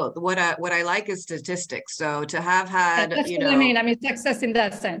difficult. What I like is statistics. So to have had, that's what I mean success in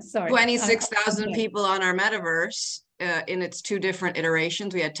that sense. Sorry, 26,000 people on our metaverse in its two different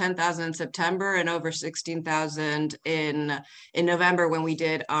iterations. We had 10,000 in September and over 16,000 in November when we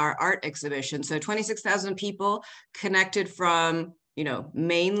did our art exhibition. So 26,000 people connected from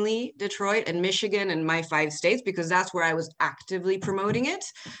mainly Detroit and Michigan and my 5 states, because that's where I was actively promoting it.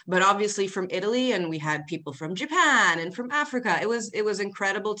 But obviously from Italy, and we had people from Japan and from Africa. It was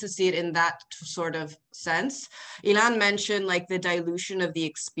incredible to see it in that sort of sense. Ilan mentioned like the dilution of the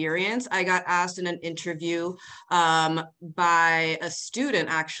experience. I got asked in an interview by a student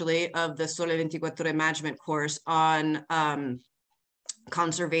actually of the Sole 24 Ore management course on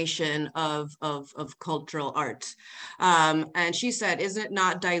conservation of cultural art. And she said, isn't it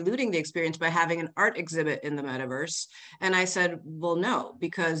not diluting the experience by having an art exhibit in the metaverse? And I said, well, no,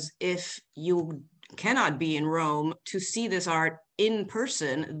 because if you cannot be in Rome to see this art in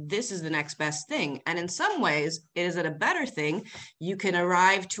person, this is the next best thing. And in some ways, is it a better thing? You can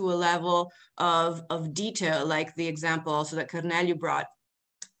arrive to a level of detail, like the example also that Cornelio brought,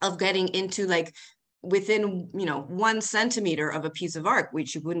 of getting into like within 1 centimeter of a piece of art,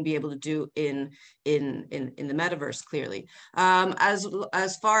 which you wouldn't be able to do in the metaverse, clearly.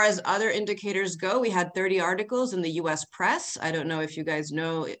 As far as other indicators go, we had 30 articles in the US press. I don't know if you guys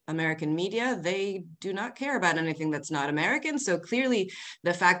know American media. They do not care about anything that's not American. So clearly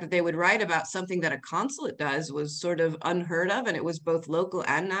the fact that they would write about something that a consulate does was sort of unheard of, and it was both local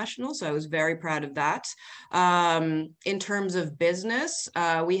and national. So I was very proud of that. In terms of business,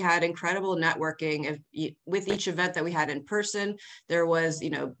 we had incredible networking. With each event that we had in person, there was,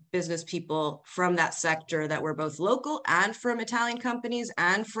 business people from that sector that were both local and from Italian companies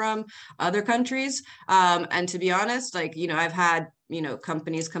and from other countries. And to be honest, like, I've had,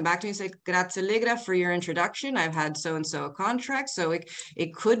 companies come back to me and say, grazie Allegra for your introduction. I've had so-and-so a contract. So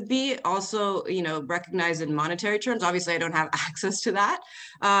it could be also, recognized in monetary terms. Obviously, I don't have access to that.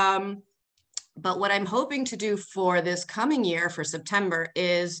 But what I'm hoping to do for this coming year, for September,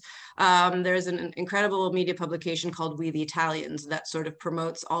 is there's an incredible media publication called We the Italians that sort of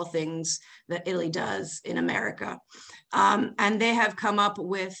promotes all things that Italy does in America. And they have come up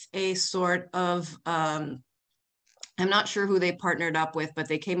with a sort of, I'm not sure who they partnered up with, but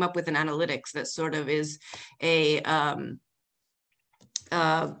they came up with an analytics that sort of is a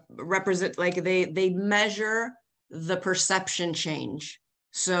they measure the perception change.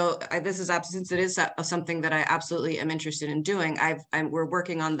 So this is, since it is something that I absolutely am interested in doing, we're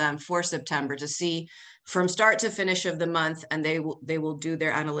working on them for September to see from start to finish of the month, and they will do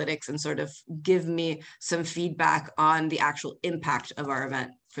their analytics and sort of give me some feedback on the actual impact of our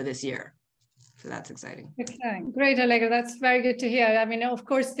event for this year. So that's exciting. Excellent. Great, Allegra. That's very good to hear. I mean, of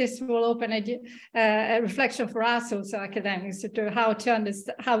course, this will open a reflection for us also academics to how to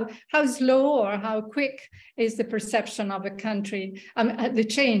understand how slow or how quick is the perception of a country, the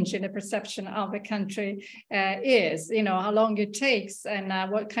change in the perception of a country is, how long it takes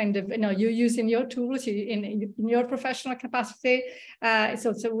and what kind of, you use in your tools, in your professional capacity. It's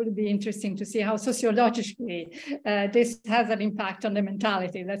also would be interesting to see how sociologically this has an impact on the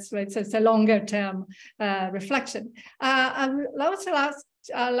mentality. It's a longer term reflection. I'd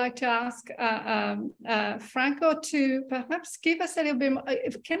like to ask Franco to perhaps give us a little bit more,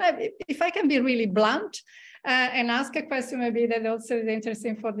 if I can be really blunt and ask a question maybe that also is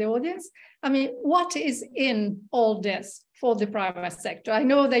interesting for the audience. I mean, what is in all this for the private sector? I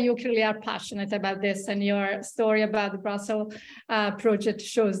know that you clearly are passionate about this, and your story about the Brussels project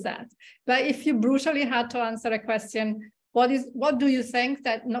shows that. But if you brutally had to answer a question, what do you think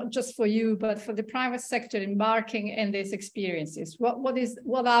that not just for you, but for the private sector embarking in these experiences, what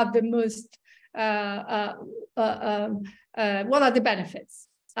are the most, what are the benefits?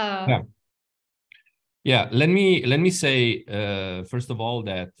 Yeah, let me say first of all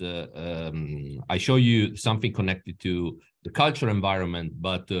that I show you something connected to the cultural environment,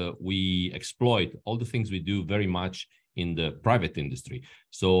 but we exploit all the things we do very much in the private industry.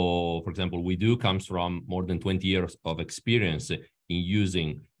 So, for example, comes from more than 20 years of experience in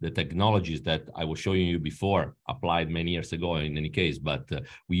using the technologies that I was showing you before, applied many years ago in any case, but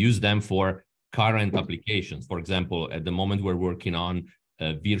we use them for current applications. For example, at the moment we're working on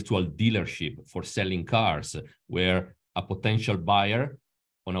a virtual dealership for selling cars, where a potential buyer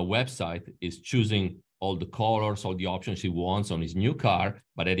on a website is choosing all the colors, all the options he wants on his new car.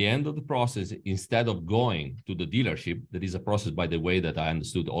 But at the end of the process, instead of going to the dealership, that is a process, by the way, that I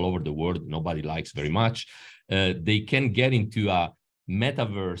understood all over the world, nobody likes very much, they can get into a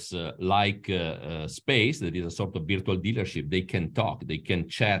metaverse-like space that is a sort of virtual dealership. They can talk, they can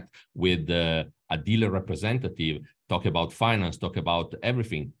chat with a dealer representative, talk about finance, talk about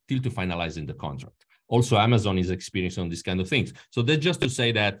everything, till to finalizing the contract. Also, Amazon is experiencing these kind of things. So that's just to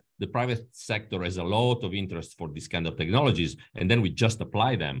say that the private sector has a lot of interest for these kind of technologies, and then we just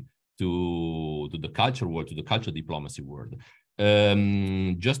apply them to the culture world, to the cultural diplomacy world.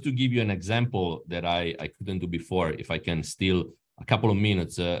 Just to give you an example that I couldn't do before, if I can steal a couple of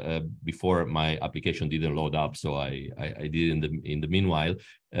minutes before my application didn't load up, so I did in the meanwhile.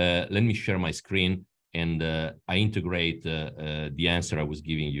 Let me share my screen, and I integrate the answer I was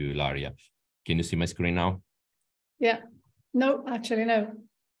giving you, Ilaria. Can you see my screen now? Yeah. No, actually, no.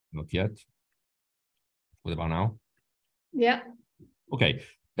 Not yet. What about now? Yeah. Okay.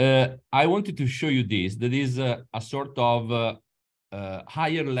 I wanted to show you this. That is a sort of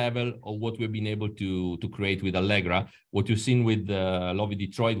higher level of what we've been able to create with Allegra. What you've seen with Love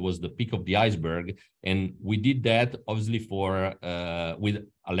Detroit was the peak of the iceberg. And we did that obviously for, with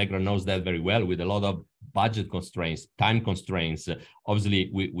Allegra knows that very well, with a lot of budget constraints, time constraints. Obviously,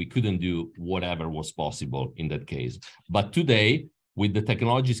 we couldn't do whatever was possible in that case. But today, with the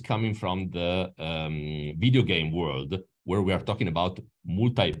technologies coming from the video game world, where we are talking about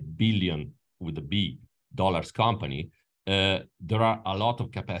multi-billion with a B dollars company, there are a lot of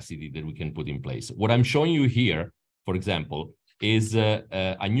capacity that we can put in place. What I'm showing you here, for example, is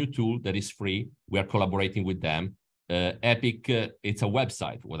a new tool that is free. We are collaborating with them. Epic, it's a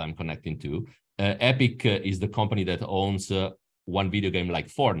website, what I'm connecting to. Epic is the company that owns one video game like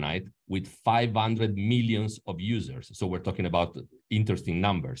Fortnite with 500 million of users. So we're talking about interesting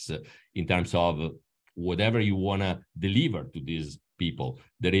numbers in terms of whatever you want to deliver to these people.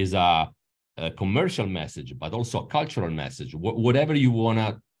 There is a commercial message, but also a cultural message, whatever you want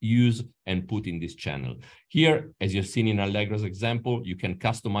to use and put in this channel. Here, as you've seen in Allegra's example, you can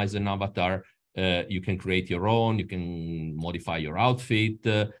customize an avatar, you can create your own, you can modify your outfit,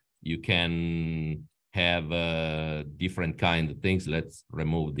 you can have different kind of things. Let's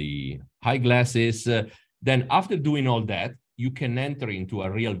remove the eyeglasses. Then after doing all that, you can enter into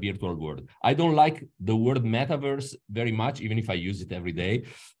a real virtual world. I don't like the word metaverse very much, even if I use it every day,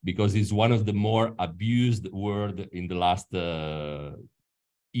 because it's one of the more abused words in the last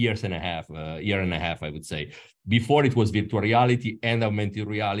year and a half, I would say. Before it was virtual reality and augmented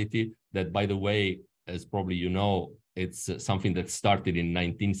reality, that, by the way, as probably you know, it's something that started in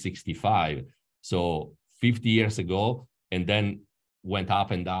 1965. So 50 years ago, and then went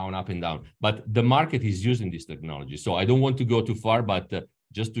up and down, up and down. But the market is using this technology. So I don't want to go too far, but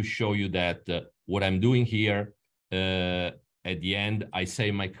just to show you that what I'm doing here, at the end, I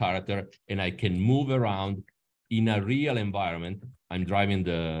save my character and I can move around in a real environment. I'm driving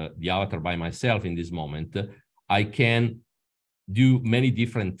the avatar by myself in this moment. I can do many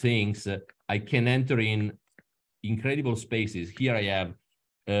different things. I can enter in incredible spaces. Here I have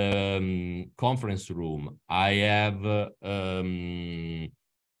conference room. I have a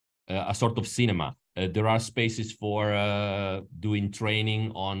sort of cinema. There are spaces for doing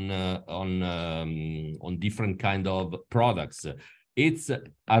training on different kind of products. It's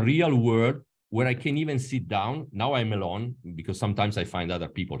a real world where I can even sit down. Now I'm alone because sometimes I find other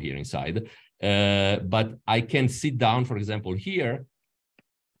people here inside. But I can sit down, for example, here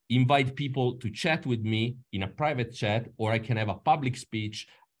invite people to chat with me in a private chat, or I can have a public speech.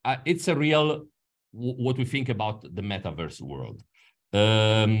 It's a real, what we think about the metaverse world.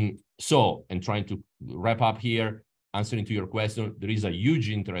 So, and trying to wrap up here, answering to your question, there is a huge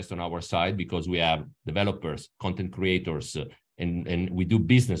interest on our side because we have developers, content creators, and we do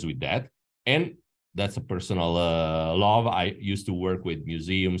business with that. And that's a personal love. I used to work with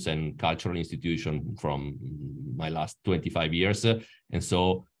museums and cultural institutions from my last 25 years. And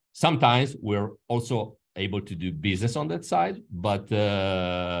so sometimes we're also able to do business on that side, but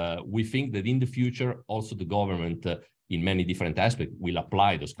we think that in the future, also the government in many different aspects will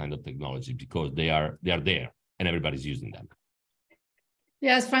apply those kind of technologies because they are there and everybody's using them.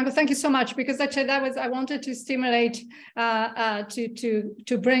 Yes, Franco, thank you so much, because actually I wanted to stimulate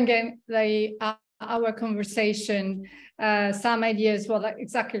to bring in our conversation some ideas what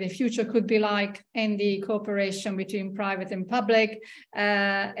exactly the future could be like in the cooperation between private and public,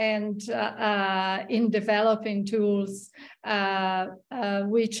 and in developing tools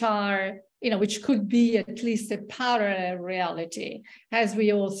which are, which could be at least a parallel reality, as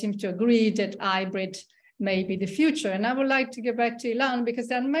we all seem to agree that hybrid may be the future. And I would like to get back to Ilan, because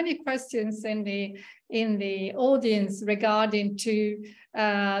there are many questions in the audience regarding to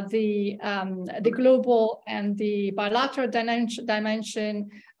the global and the bilateral dimension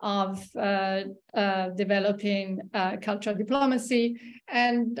of developing cultural diplomacy.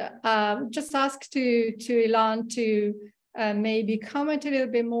 And just ask to Ilan to maybe comment a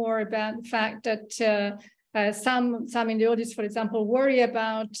little bit more about the fact that some in the audience, for example, worry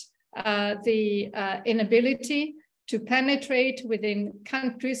about the inability to penetrate within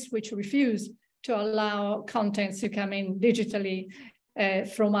countries which refuse to allow contents to come in digitally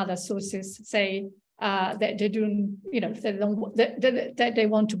from other sources, say that they do, that they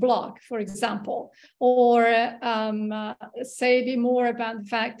want to block, for example, or say be more about the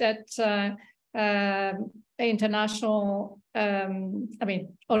fact that international,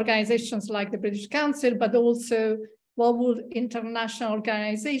 organizations like the British Council, but also what would international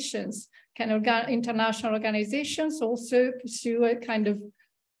organizations, international organizations also pursue a kind of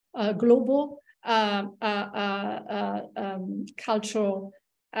global cultural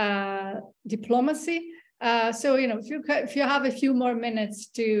diplomacy? So, if you have a few more minutes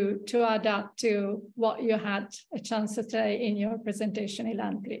to add up to what you had a chance to say in your presentation,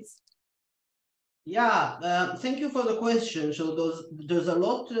 Ilan, please. Yeah, thank you for the question. So there's a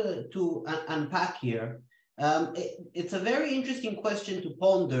lot to unpack here. It's a very interesting question to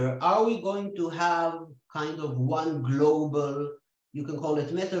ponder. Are we going to have kind of one global, you can call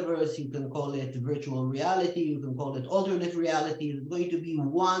it metaverse, you can call it virtual reality, you can call it alternate reality? Is it going to be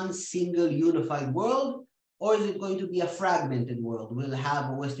one single unified world, or is it going to be a fragmented world? We'll have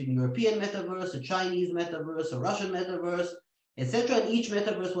a Western European metaverse, a Chinese metaverse, a Russian metaverse, etc. And each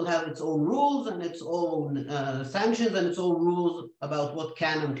metaverse will have its own rules and its own sanctions and its own rules about what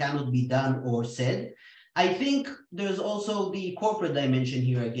can and cannot be done or said. I think there's also the corporate dimension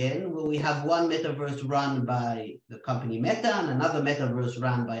here again, where we have one metaverse run by the company Meta, and another metaverse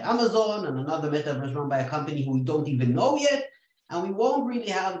run by Amazon, and another metaverse run by a company who we don't even know yet. And we won't really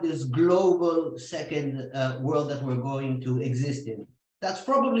have this global second world that we're going to exist in. That's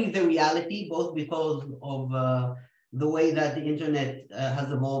probably the reality, both because of the way that the internet has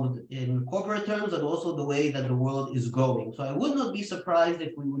evolved in corporate terms, and also the way that the world is going. So I would not be surprised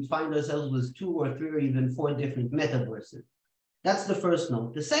if we would find ourselves with 2 or 3 or even 4 different metaverses. That's the first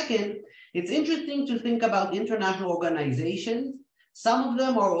note. The second, it's interesting to think about international organizations. Some of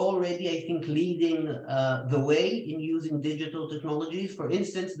them are already, I think, leading the way in using digital technologies. For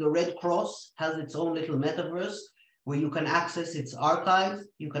instance, the Red Cross has its own little metaverse, where you can access its archives,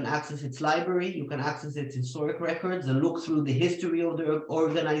 you can access its library, you can access its historic records and look through the history of the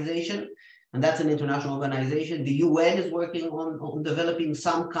organization. And that's an international organization. The UN is working on developing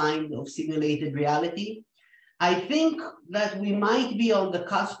some kind of simulated reality. I think that we might be on the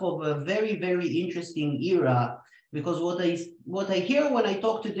cusp of a very, very interesting era, because what I hear when I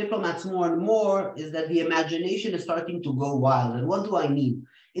talk to diplomats more and more is that the imagination is starting to go wild. And what do I mean?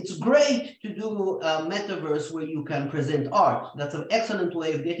 It's great to do a metaverse where you can present art. That's an excellent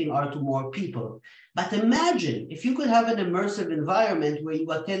way of getting art to more people. But imagine if you could have an immersive environment where you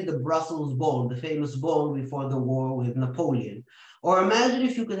attend the Brussels Ball, the famous ball before the war with Napoleon. Or imagine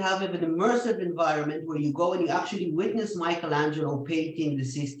if you could have an immersive environment where you go and you actually witness Michelangelo painting the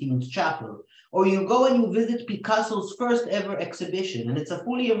Sistine Chapel. Or you go and you visit Picasso's first ever exhibition. And it's a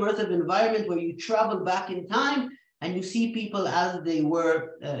fully immersive environment where you travel back in time and you see people as they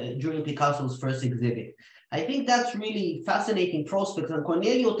were during Picasso's first exhibit. I think that's really fascinating prospects. And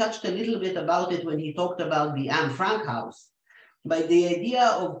Cornelio touched a little bit about it when he talked about the Anne Frank house. by the idea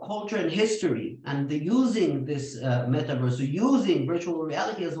of culture and history and using this metaverse, so using virtual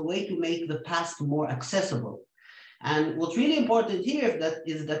reality as a way to make the past more accessible. And what's really important here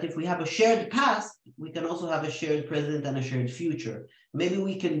is that if we have a shared past, we can also have a shared present and a shared future. Maybe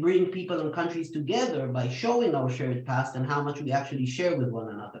we can bring people and countries together by showing our shared past and how much we actually share with one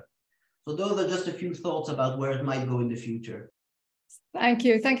another. So those are just a few thoughts about where it might go in the future. Thank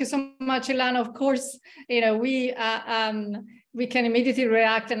you. Thank you so much, Ilan. Of course, you know, we can immediately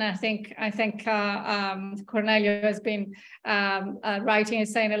react, and I think Cornelio has been writing and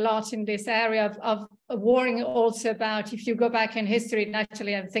saying a lot in this area of worrying also about, if you go back in history,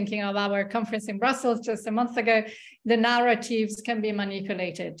 naturally I'm thinking of our conference in Brussels just a month ago, the narratives can be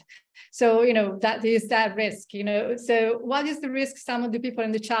manipulated. So, you know, that is that risk, you know. So what is the risk? Some of the people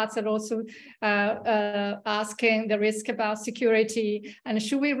in the chats are also asking the risk about security. And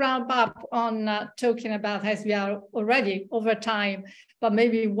should we wrap up on talking about, as we are already over time, but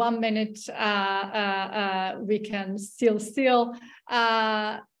maybe 1 minute we can still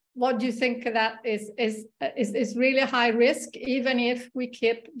what do you think that is really high risk, even if we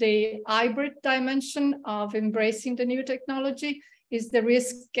keep the hybrid dimension of embracing the new technology? Is the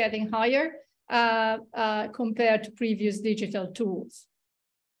risk getting higher compared to previous digital tools?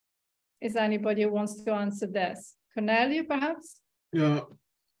 Is anybody who wants to answer this? Cornelio, perhaps? Yeah.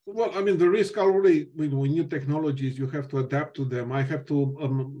 Well, I mean, the risk already, with new technologies, you have to adapt to them. I have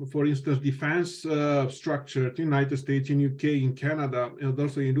to, for instance, defense structure in the United States, in UK, in Canada, and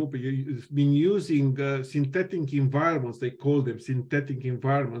also in Europe, it's been using synthetic environments, they call them synthetic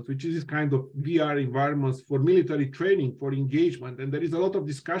environments, which is this kind of VR environments for military training, for engagement. And there is a lot of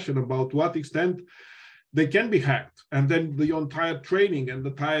discussion about what extent they can be hacked. And then the entire training and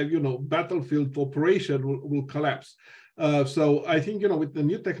the entire, you know, battlefield operation will collapse. So I think, you know, with the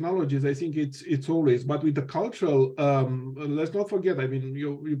new technologies, I think it's always, but with the cultural, let's not forget, I mean,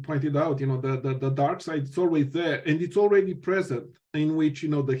 you pointed out, you know, the dark side is always there, and it's already present, in which, you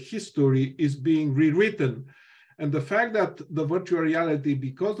know, the history is being rewritten. And the fact that the virtual reality,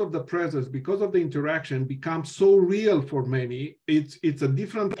 because of the presence, because of the interaction, becomes so real for many, it's a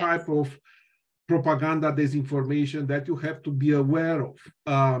different type of propaganda, disinformation that you have to be aware of.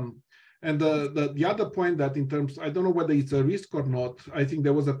 And the other point that, in terms, I don't know whether it's a risk or not, I think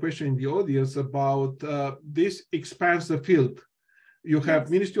there was a question in the audience about this expands the field. You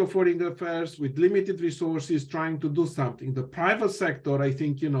have Ministry of Foreign Affairs with limited resources trying to do something. The private sector, I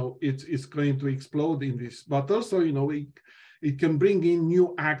think, you know, it's going to explode in this, but also, you know, it can bring in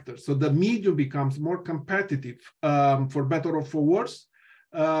new actors. So the medium becomes more competitive, for better or for worse.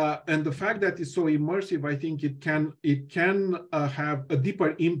 And the fact that it's so immersive, I think it can have a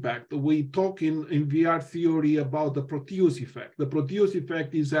deeper impact. We talk in VR theory about the Proteus effect. The Proteus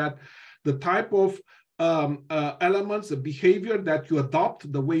effect is that the type of elements, the behavior that you adopt,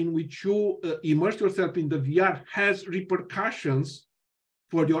 the way in which you immerse yourself in the VR has repercussions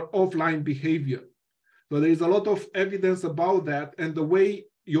for your offline behavior. So there is a lot of evidence about that, and the way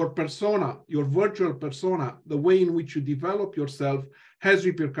your persona, your virtual persona, the way in which you develop yourself has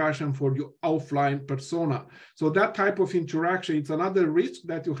repercussion for your offline persona. So that type of interaction, it's another risk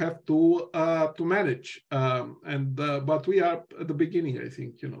that you have to manage. But we are at the beginning, I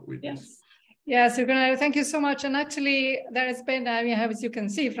think, you know, with this. Yes, thank you so much. And actually, there has been, I mean, as you can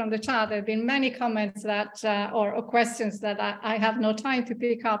see from the chat, there have been many comments that, or questions that I have no time to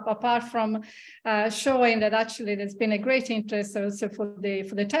pick up, apart from showing that actually there's been a great interest also for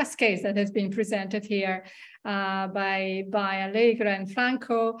the test case that has been presented here by Allegra and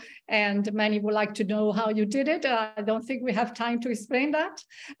Franco, and many would like to know how you did it. I don't think we have time to explain that,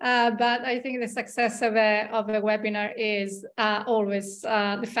 but I think the success of a webinar is always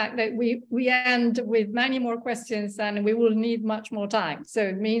the fact that we end with many more questions and we will need much more time. So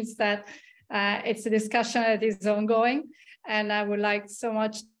it means that it's a discussion that is ongoing, and I would like so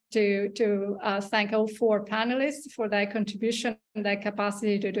much to thank all four panelists for their contribution and their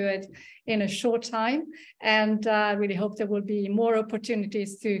capacity to do it in a short time. And I really hope there will be more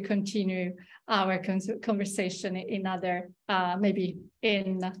opportunities to continue our conversation in other, maybe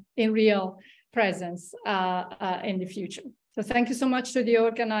in real presence in the future. So thank you so much to the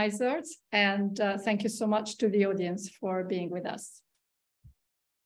organizers, and thank you so much to the audience for being with us.